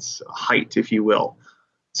creates height, if you will.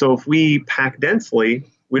 So if we pack densely,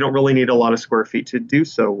 we don't really need a lot of square feet to do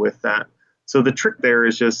so with that. So the trick there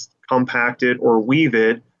is just compact it or weave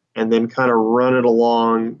it and then kind of run it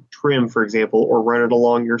along trim, for example, or run it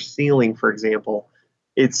along your ceiling, for example.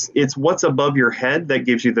 It's what's above your head that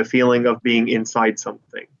gives you the feeling of being inside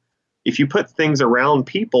something. If you put things around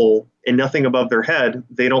people and nothing above their head,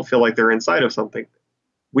 they don't feel like they're inside of something.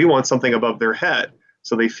 We want something above their head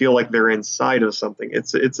so they feel like they're inside of something.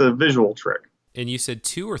 It's a visual trick. And you said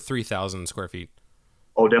 2,000 or 3,000 square feet?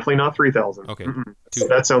 Oh, definitely not 3,000. Okay.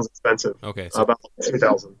 That sounds expensive. Okay. So about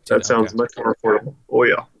 2,000. That sounds much more affordable. Oh,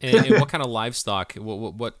 yeah. and what kind of livestock?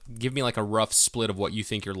 What? Give me like a rough split of what you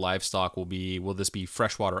think your livestock will be. Will this be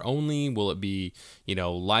freshwater only? Will it be,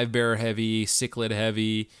 live bearer heavy, cichlid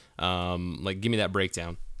heavy? Give me that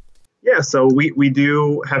breakdown. Yeah, so we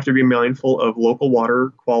do have to be mindful of local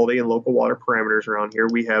water quality and local water parameters around here.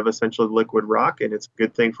 We have essentially liquid rock, and it's a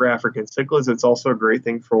good thing for African cichlids. It's also a great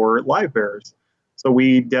thing for live bearers. So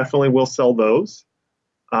we definitely will sell those.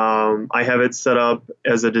 I have it set up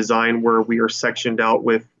as a design where we are sectioned out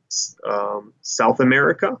with South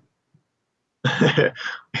America.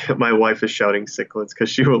 My wife is shouting cichlids because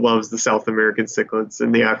she loves the South American cichlids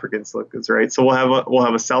and the African cichlids, right? So we'll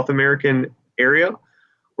have a South American area.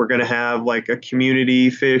 We're going to have like a community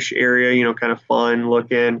fish area, kind of fun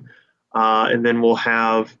looking. And then we'll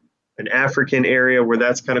have an African area where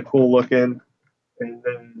that's kind of cool looking. And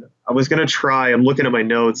then I'm looking at my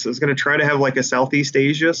notes. I was going to try to have like a Southeast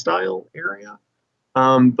Asia style area.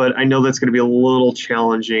 But I know that's going to be a little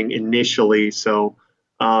challenging initially. So,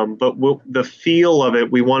 the feel of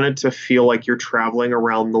it, we want it to feel like you're traveling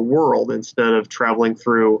around the world instead of traveling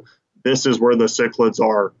through, this is where the cichlids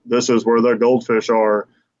are. This is where the goldfish are.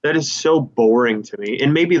 That is so boring to me.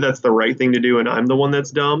 And maybe that's the right thing to do, and I'm the one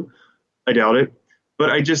that's dumb. I doubt it. But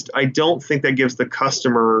I don't think that gives the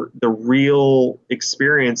customer the real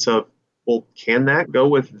experience of, well, can that go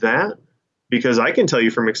with that? Because I can tell you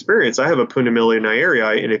from experience, I have a Punamilia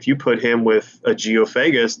niarii, and if you put him with a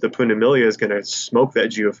Geophagus, the Punamilia is going to smoke that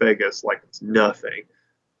Geophagus like it's nothing.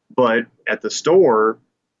 But at the store,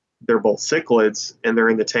 they're both cichlids and they're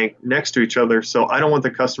in the tank next to each other. So I don't want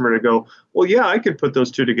the customer to go, well, yeah, I could put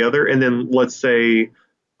those two together. And then let's say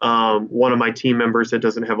one of my team members that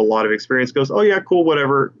doesn't have a lot of experience goes, oh yeah, cool,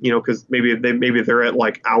 whatever, because maybe they're at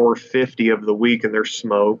like hour 50 of the week and they're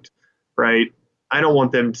smoked, right? I don't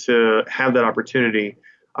want them to have that opportunity.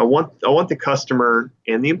 I want the customer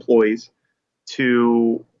and the employees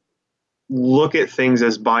to look at things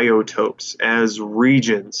as biotopes, as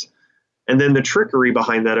regions. And then the trickery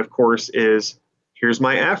behind that, of course, is here's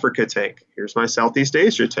my Africa tank, here's my Southeast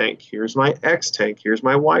Asia tank, here's my X tank, here's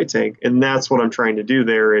my Y tank. And that's what I'm trying to do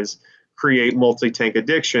there is create multi-tank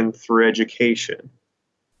addiction through education.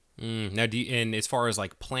 Now, and as far as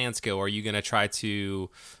like plants go, are you going to try to,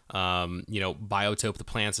 biotope the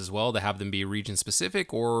plants as well to have them be region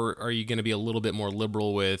specific, or are you going to be a little bit more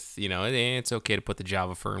liberal with, it's okay to put the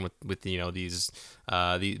Java fern with these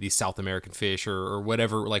South American fish or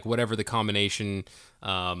whatever, like whatever the combination,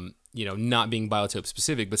 not being biotope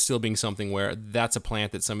specific, but still being something where that's a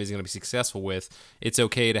plant that somebody's going to be successful with. It's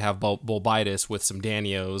okay to have bulbitis with some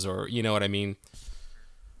Danios, or you know what I mean?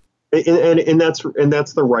 And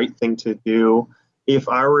that's the right thing to do. If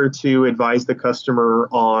I were to advise the customer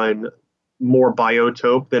on more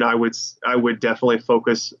biotope, then I would definitely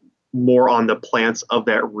focus more on the plants of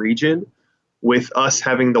that region. With us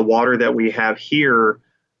having the water that we have here,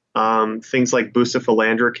 things like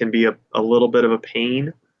bucephalandra can be a little bit of a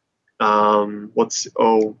pain. What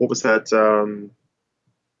was that?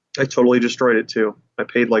 I totally destroyed it too. I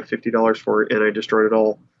paid like $50 for it and I destroyed it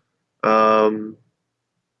all.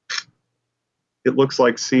 It looks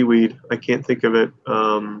like seaweed. I can't think of it.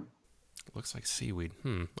 Looks like seaweed.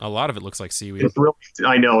 A lot of it looks like seaweed. It's really,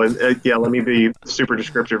 I know. Yeah, let me be super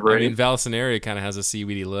descriptive, right? I mean, Vallisneria kind of has a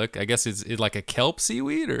seaweedy look. I guess it's like a kelp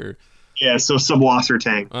seaweed, or yeah. So subwasser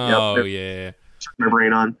oh Yep, yeah. my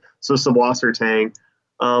brain on. So subwasser.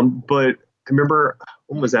 But remember,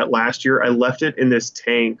 when was that last year? I left it in this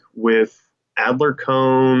tank with Adler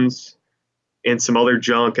cones and some other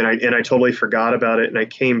junk, and I totally forgot about it. And I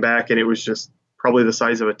came back, and it was just probably the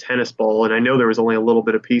size of a tennis ball, and I know there was only a little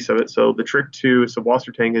bit of piece of it. So the trick to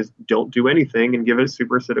subwasser tang is don't do anything and give it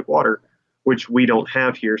super acidic water, which we don't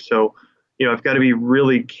have here. So, I've got to be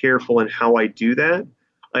really careful in how I do that.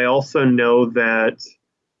 I also know that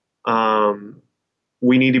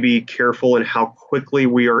we need to be careful in how quickly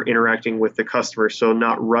we are interacting with the customer. So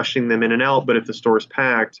not rushing them in and out, but if the store is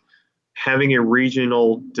packed, having a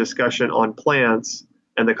regional discussion on plants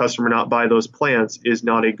and the customer not buy those plants is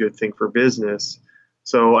not a good thing for business.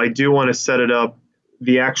 So I do want to set it up,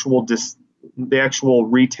 the actual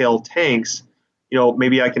retail tanks.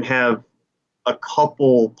 Maybe I can have a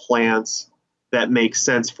couple plants that make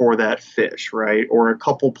sense for that fish, right? Or a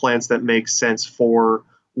couple plants that make sense for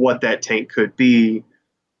what that tank could be,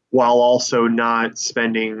 while also not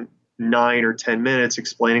spending 9 or 10 minutes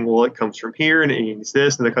explaining, well, it comes from here and it needs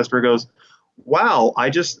this. And the customer goes, wow,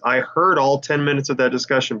 I heard all 10 minutes of that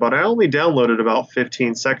discussion, but I only downloaded about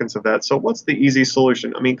 15 seconds of that. So what's the easy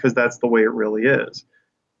solution? I mean, because that's the way it really is.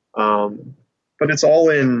 But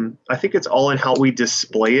I think it's all in how we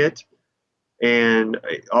display it. And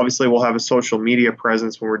obviously we'll have a social media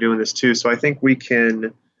presence when we're doing this too. So I think we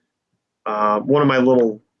can, one of my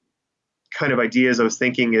little kind of ideas I was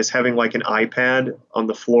thinking is having like an iPad on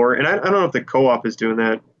the floor. And I don't know if the co-op is doing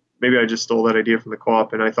that. Maybe I just stole that idea from the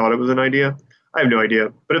co-op and I thought it was an idea. I have no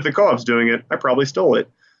idea. But if the co-op's doing it, I probably stole it.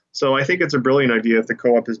 So I think it's a brilliant idea if the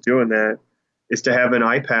co-op is doing that, is to have an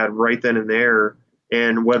iPad right then and there.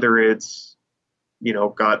 And whether it's,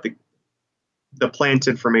 got the plant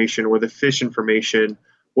information or the fish information,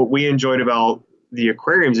 what we enjoyed about the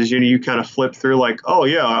aquariums is, you kind of flip through like, oh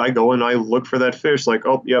yeah, I go and I look for that fish, like,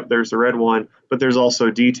 oh, yep, there's the red one, but there's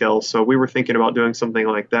also details. So we were thinking about doing something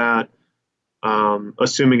like that,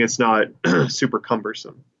 assuming it's not super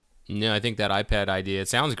cumbersome. No, I think that iPad idea, it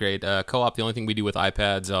sounds great. Co-op, the only thing we do with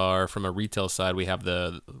iPads are, from a retail side, we have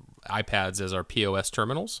the iPads as our POS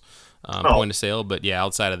terminals, point of sale. But yeah,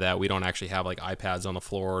 outside of that, we don't actually have like iPads on the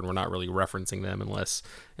floor, and we're not really referencing them unless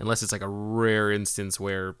it's like a rare instance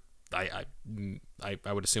where I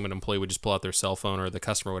would assume an employee would just pull out their cell phone, or the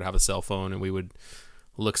customer would have a cell phone, and we would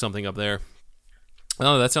look something up there.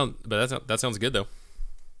 Oh, that sounds good though.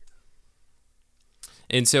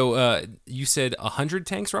 And so you said 100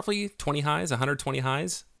 tanks, roughly 20 highs, 120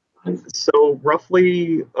 highs. So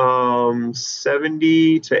roughly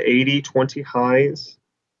 70 to 80, 20 highs,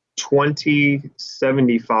 20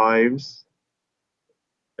 75s.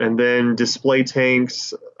 And then display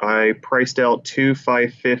tanks, I priced out 2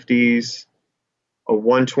 550s, a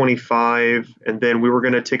 125, and then we were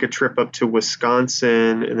going to take a trip up to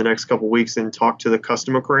Wisconsin in the next couple of weeks and talk to the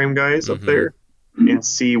custom aquarium guys up there and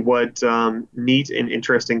see what neat and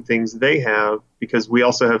interesting things they have, because we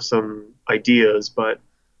also have some ideas, but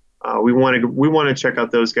we want to check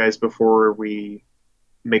out those guys before we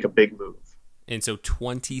make a big move. And so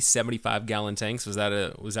 20 75-gallon tanks, was that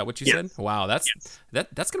what you Yes. said? Wow, that's Yes.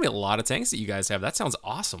 that's going to be a lot of tanks that you guys have. That sounds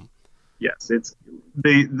awesome. Yes, it's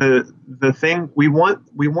the thing we want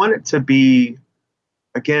it to be.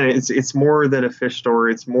 Again, it's more than a fish store.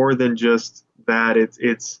 It's more than just that.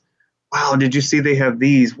 It's wow, did you see they have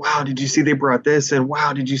these? Wow, did you see they brought this? And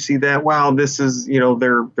wow, did you see that? Wow, this is,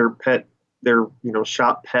 their pet, their,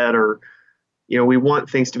 shop pet, or, we want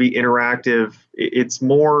things to be interactive. It's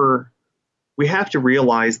more we have to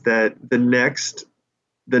realize that the next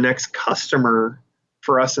customer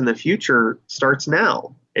for us in the future starts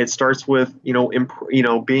now. It starts with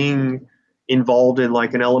being involved in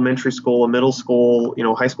like an elementary school, a middle school.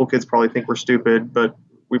 High school kids probably think we're stupid, but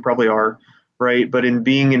we probably are, right? But in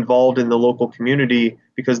being involved in the local community,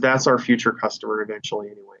 because that's our future customer eventually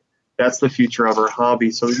anyway. That's the future of our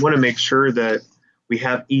hobby. So we want to make sure that we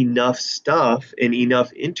have enough stuff and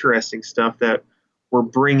enough interesting stuff that we're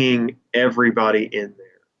bringing everybody in there.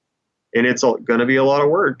 And it's going to be a lot of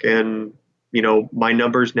work. And my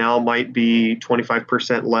numbers now might be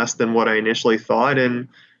 25% less than what I initially thought. And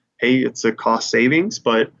hey, it's a cost savings,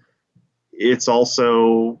 but it's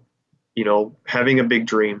also, having a big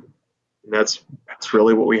dream. And that's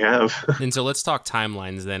really what we have. And so let's talk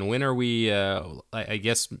timelines then. When are we, I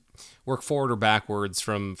guess, work forward or backwards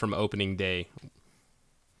from opening day?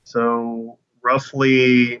 So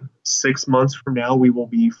roughly 6 months from now, we will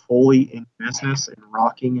be fully in business and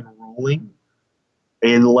rocking and rolling.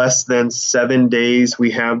 In less than 7 days,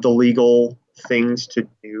 we have the legal things to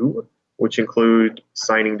do, which include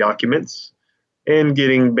signing documents and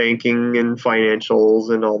getting banking and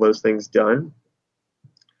financials and all those things done.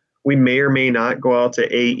 We may or may not go out to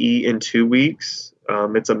AE in 2 weeks.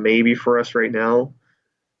 It's a maybe for us right now.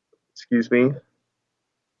 Excuse me.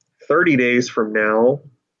 30 days from now,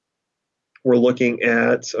 we're looking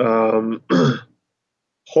at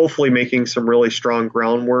hopefully making some really strong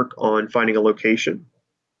groundwork on finding a location.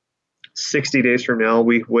 60 days from now,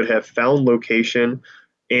 we would have found location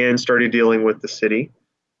and started dealing with the city.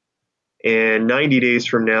 And 90 days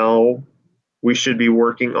from now, we should be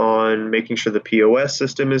working on making sure the POS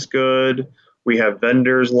system is good. We have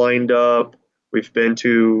vendors lined up. We've been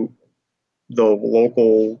to the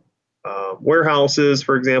local warehouses,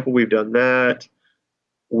 for example. We've done that.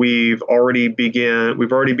 We've already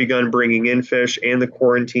begun bringing in fish and the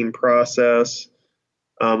quarantine process.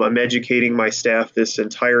 I'm educating my staff this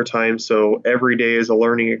entire time, so every day is a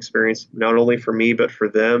learning experience, not only for me but for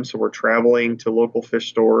them. So we're traveling to local fish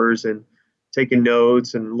stores and taking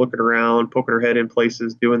notes and looking around, poking our head in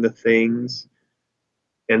places, doing the things.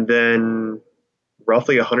 And then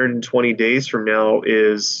roughly 120 days from now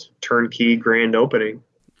is turnkey grand opening.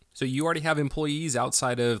 So you already have employees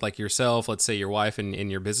outside of like yourself, let's say your wife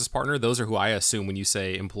and your business partner. Those are who I assume when you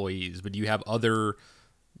say employees. But do you have other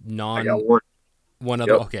I got one.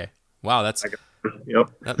 other? Yep. Okay, wow, Yep.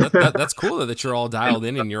 that's cool that you're all dialed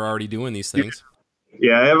in and you're already doing these things.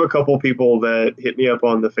 Yeah, I have a couple people that hit me up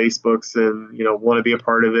on the Facebooks and want to be a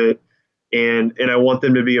part of it, and I want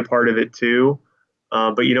them to be a part of it too.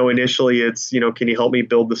 But initially it's can you help me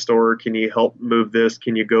build the store? Can you help move this?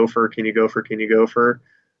 Can you gopher? Can you gopher? Can you gopher?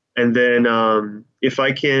 And then if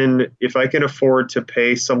I can afford to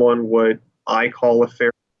pay someone what I call a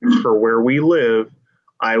fair wage for where we live,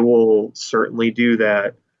 I will certainly do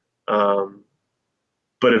that.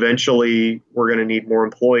 But eventually we're going to need more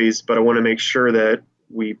employees, but I want to make sure that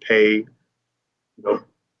we pay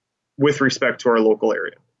with respect to our local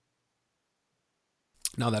area.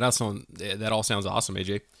 No, that all sounds awesome,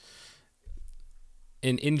 AJ.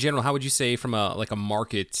 In general, how would you say from a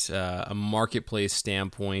marketplace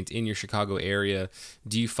standpoint in your Chicago area,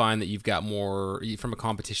 do you find that you've got more from a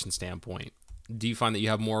competition standpoint? Do you find that you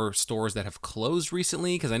have more stores that have closed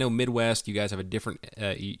recently? Because I know Midwest, you guys have a different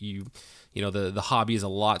the hobby is a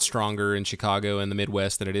lot stronger in Chicago and the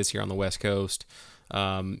Midwest than it is here on the West Coast.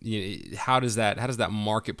 How does that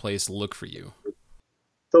marketplace look for you?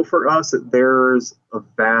 So for us, there's a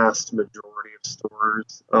vast majority of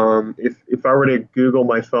stores. If I were to Google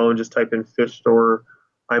my phone, just type in fish store,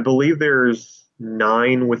 I believe there's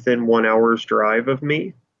 9 within 1 hour's drive of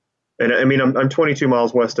me. And I mean, I'm 22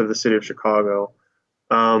 miles west of the city of Chicago.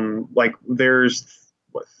 There's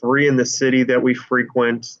 3 in the city that we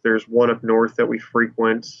frequent. There's 1 up north that we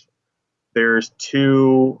frequent. There's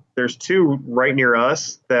two right near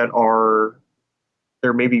us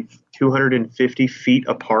they're maybe 250 feet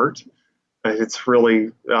apart. It's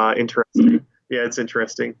really interesting. Yeah, it's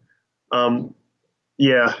interesting. Yeah.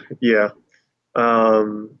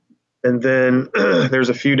 And then there's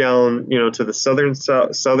a few down, to the southern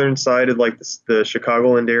side of like the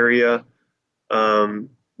Chicagoland area.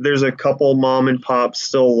 There's a couple mom and pops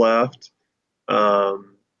still left.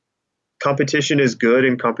 Competition is good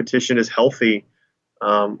and competition is healthy.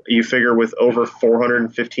 You figure with over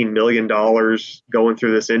 $415 million going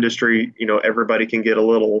through this industry, everybody can get a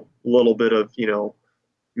little bit of,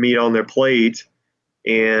 meat on their plate.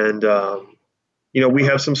 And, we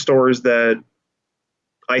have some stores that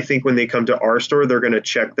I think when they come to our store, they're going to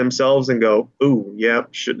check themselves and go, "Ooh, yeah,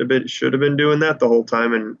 should have been doing that the whole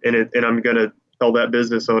time." And I'm going to tell that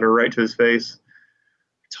business owner right to his face,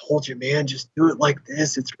 told you, man, just do it like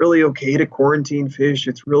this. It's really okay to quarantine fish.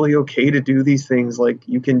 It's really okay to do these things. Like,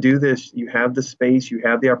 you can do this. You have the space. You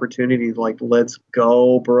have the opportunity. Like, let's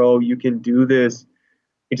go, bro. You can do this.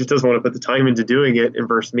 He just doesn't want to put the time into doing it. And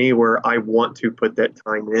versus me, where I want to put that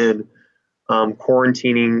time in.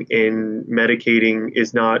 Quarantining and medicating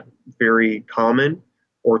is not very common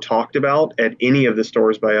or talked about at any of the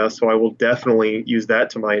stores by us. So I will definitely use that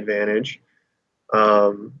to my advantage.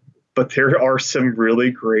 But there are some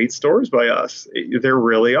really great stores by us. There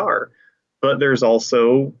really are. But there's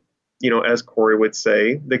also, as Corey would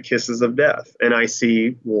say, the kisses of death. And I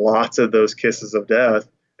see lots of those kisses of death.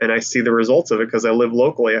 And I see the results of it because I live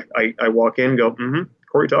locally. I walk in and go,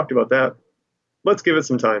 Corey talked about that. Let's give it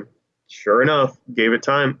some time. Sure enough, gave it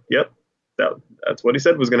time. Yep, that's what he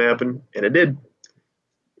said was going to happen, and it did.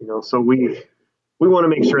 So we want to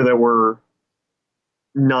make sure that we're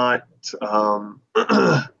not.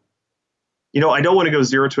 I don't want to go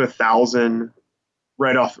 0 to 1,000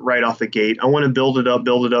 right off the gate. I want to build it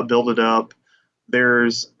up.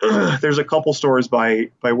 There's a couple stores by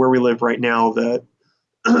where we live right now that.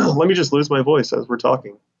 Let me just lose my voice as we're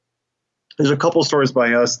talking. There's a couple stores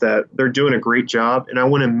by us that they're doing a great job, and I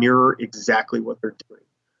want to mirror exactly what they're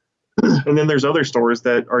doing. And then there's other stores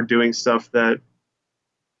that are doing stuff that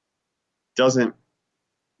doesn't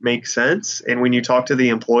make sense. And when you talk to the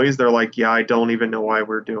employees, they're like, yeah, I don't even know why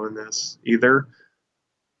we're doing this either.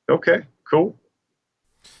 Okay, cool.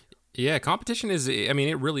 Yeah, competition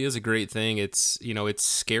it really is a great thing. It's, it's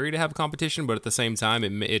scary to have competition, but at the same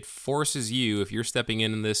time, it forces you, if you're stepping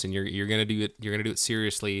in this and you're going to do it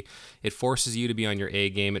seriously, it forces you to be on your A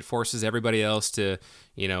game. It forces everybody else to,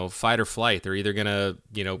 fight or flight. They're either going to,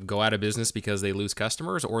 go out of business because they lose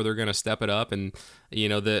customers, or they're going to step it up. And,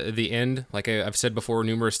 the end, like I've said before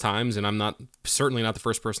numerous times, and I'm certainly not the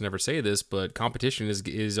first person to ever say this, but competition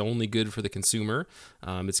is only good for the consumer.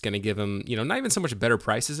 It's going to give them, not even so much better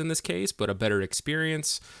prices in this case, but a better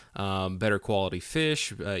experience, better quality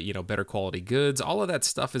fish, better quality goods. All of that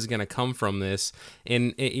stuff is going to come from this.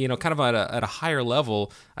 And, kind of at a higher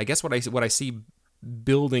level, I guess what I see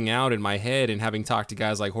building out in my head, and having talked to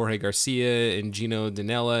guys like Jorge Garcia and Gino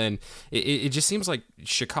Danella, and it just seems like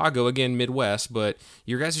Chicago, again, Midwest, but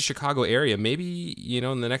your guys' Chicago area, maybe,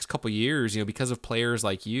 in the next couple of years, because of players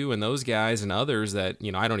like you and those guys and others that,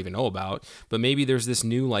 I don't even know about, but maybe there's this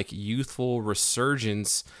new, like, youthful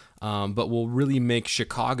resurgence, but will really make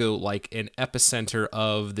Chicago like an epicenter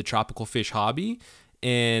of the tropical fish hobby.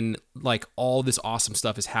 And like all this awesome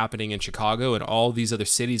stuff is happening in Chicago, and all these other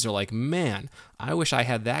cities are like, man, I wish I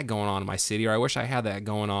had that going on in my city, or I wish I had that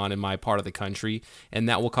going on in my part of the country. And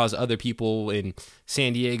that will cause other people in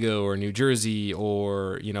San Diego or New Jersey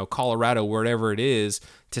or, Colorado, wherever it is,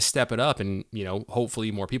 to step it up. And, hopefully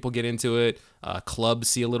more people get into it. Clubs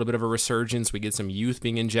see a little bit of a resurgence. We get some youth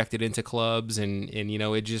being injected into clubs, and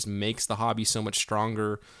it just makes the hobby so much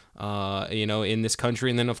stronger, in this country.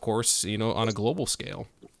 And then, of course, on a global scale.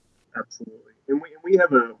 Absolutely. And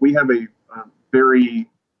we have a very,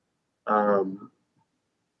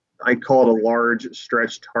 I call it a large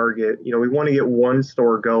stretch target. We want to get one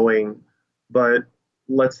store going, but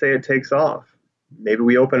let's say it takes off. Maybe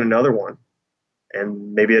we open another one,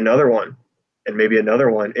 and maybe another one, and maybe another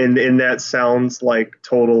one. And that sounds like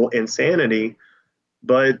total insanity,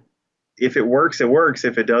 but if it works, it works.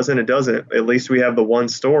 If it doesn't, it doesn't. At least we have the one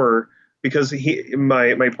store, because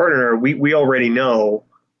my partner, we already know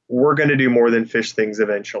we're going to do more than fish things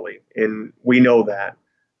eventually. And we know that.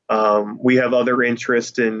 We have other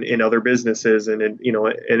interest in other businesses and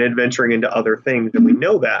adventuring into other things, and we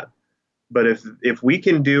know that. But if we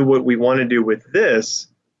can do what we want to do with this,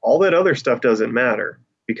 all that other stuff doesn't matter,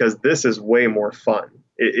 because this is way more fun.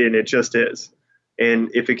 And it just is.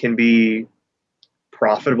 And if it can be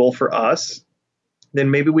profitable for us, then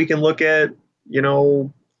maybe we can look at,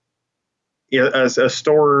 as a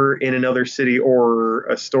store in another city or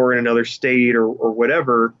a store in another state or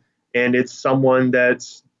whatever. And it's someone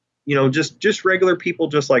that's, just regular people,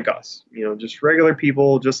 just like us, just regular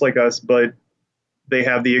people, just like us, but they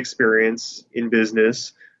have the experience in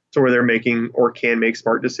business to where they're making or can make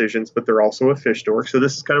smart decisions, but they're also a fish dork. So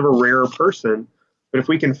this is kind of a rare person. But if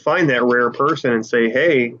we can find that rare person and say,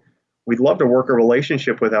 hey, we'd love to work a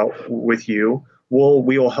relationship with you.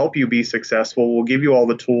 We will help you be successful. We'll give you all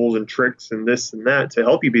the tools and tricks and this and that to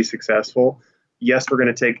help you be successful. Yes, we're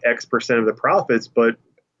going to take X% of the profits, but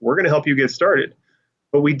we're going to help you get started.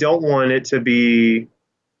 But we don't want it to be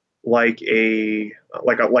like a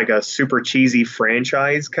super cheesy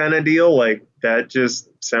franchise kind of deal. Like, that just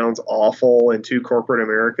sounds awful and too corporate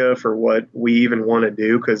America for what we even want to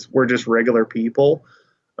do, because we're just regular people.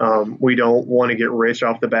 We don't want to get rich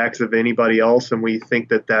off the backs of anybody else, and we think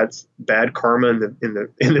that that's bad karma in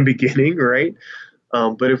the beginning, right?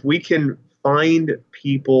 But if we can find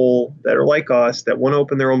people that are like us that want to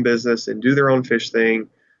open their own business and do their own fish thing,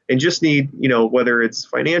 and just need, whether it's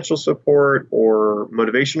financial support or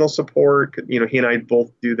motivational support, he and I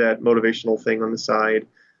both do that motivational thing on the side.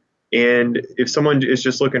 And if someone is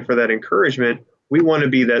just looking for that encouragement, we want to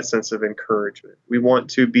be that sense of encouragement. We want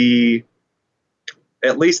to be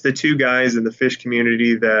at least the two guys in the fish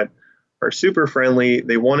community that are super friendly.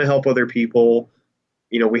 They want to help other people.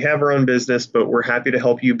 We have our own business, but we're happy to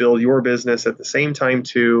help you build your business at the same time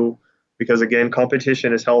too, because again,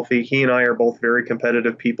 competition is healthy. He and I are both very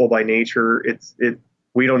competitive people by nature.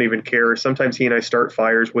 We don't even care. Sometimes he and I start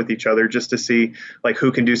fires with each other just to see like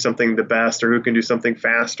who can do something the best, or who can do something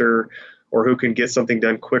faster, or who can get something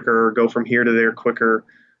done quicker, or go from here to there quicker.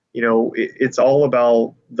 It's all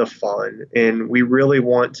about the fun, and we really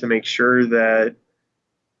want to make sure that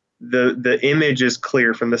the image is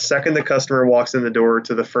clear from the second the customer walks in the door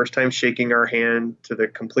to the first time shaking our hand to the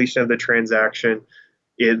completion of the transaction.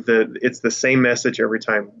 It's the same message every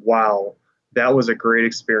time. Wow, that was a great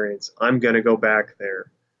experience. I'm going to go back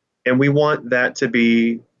there. And we want that to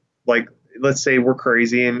be like, let's say we're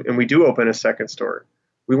crazy and we do open a second store.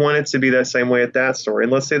 We want it to be that same way at that store.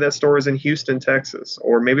 And let's say that store is in Houston, Texas,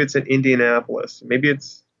 or maybe it's in Indianapolis. Maybe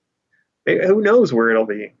who knows where it'll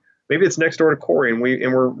be. Maybe it's next door to Corey and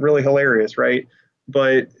we're really hilarious, right?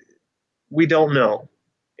 But we don't know.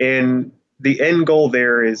 And the end goal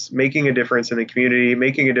there is making a difference in the community,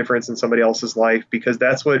 making a difference in somebody else's life, because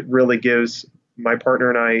that's what really gives my partner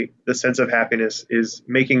and I the sense of happiness, is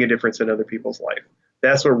making a difference in other people's life.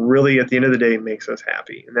 That's what really, at the end of the day, makes us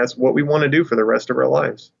happy. And that's what we want to do for the rest of our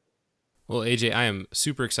lives. Well, AJ, I am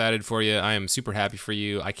super excited for you. I am super happy for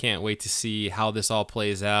you. I can't wait to see how this all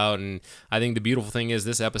plays out. And I think the beautiful thing is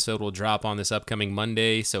this episode will drop on this upcoming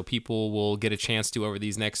Monday, so people will get a chance to, over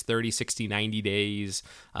these next 30, 60, 90 days,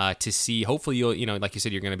 to see, hopefully you'll, like you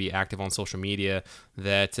said, you're going to be active on social media,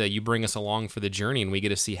 that you bring us along for the journey and we get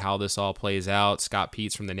to see how this all plays out. Scott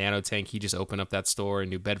Peets from the Nano Tank, he just opened up that store in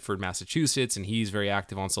New Bedford, Massachusetts, and he's very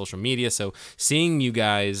active on social media. So seeing you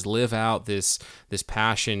guys live out this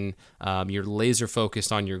passion, you're laser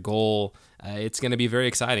focused on your goal. It's going to be very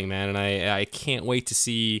exciting, man. And I can't wait to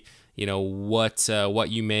see, what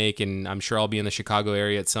you make. And I'm sure I'll be in the Chicago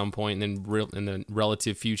area at some point in the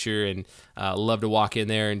relative future, and love to walk in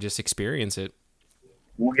there and just experience it.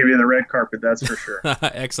 We'll give you the red carpet, that's for sure.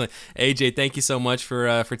 Excellent. AJ, thank you so much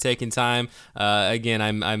for taking time. Again,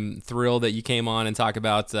 I'm thrilled that you came on and talk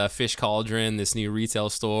about Fish Cauldron, this new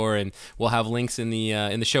retail store, and we'll have links in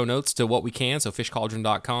the show notes to what we can, so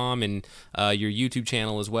fishcauldron.com, and your YouTube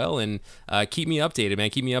channel as well. And keep me updated,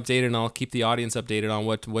 man. Keep me updated, and I'll keep the audience updated on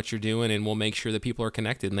what you're doing, and we'll make sure that people are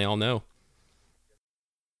connected and they all know.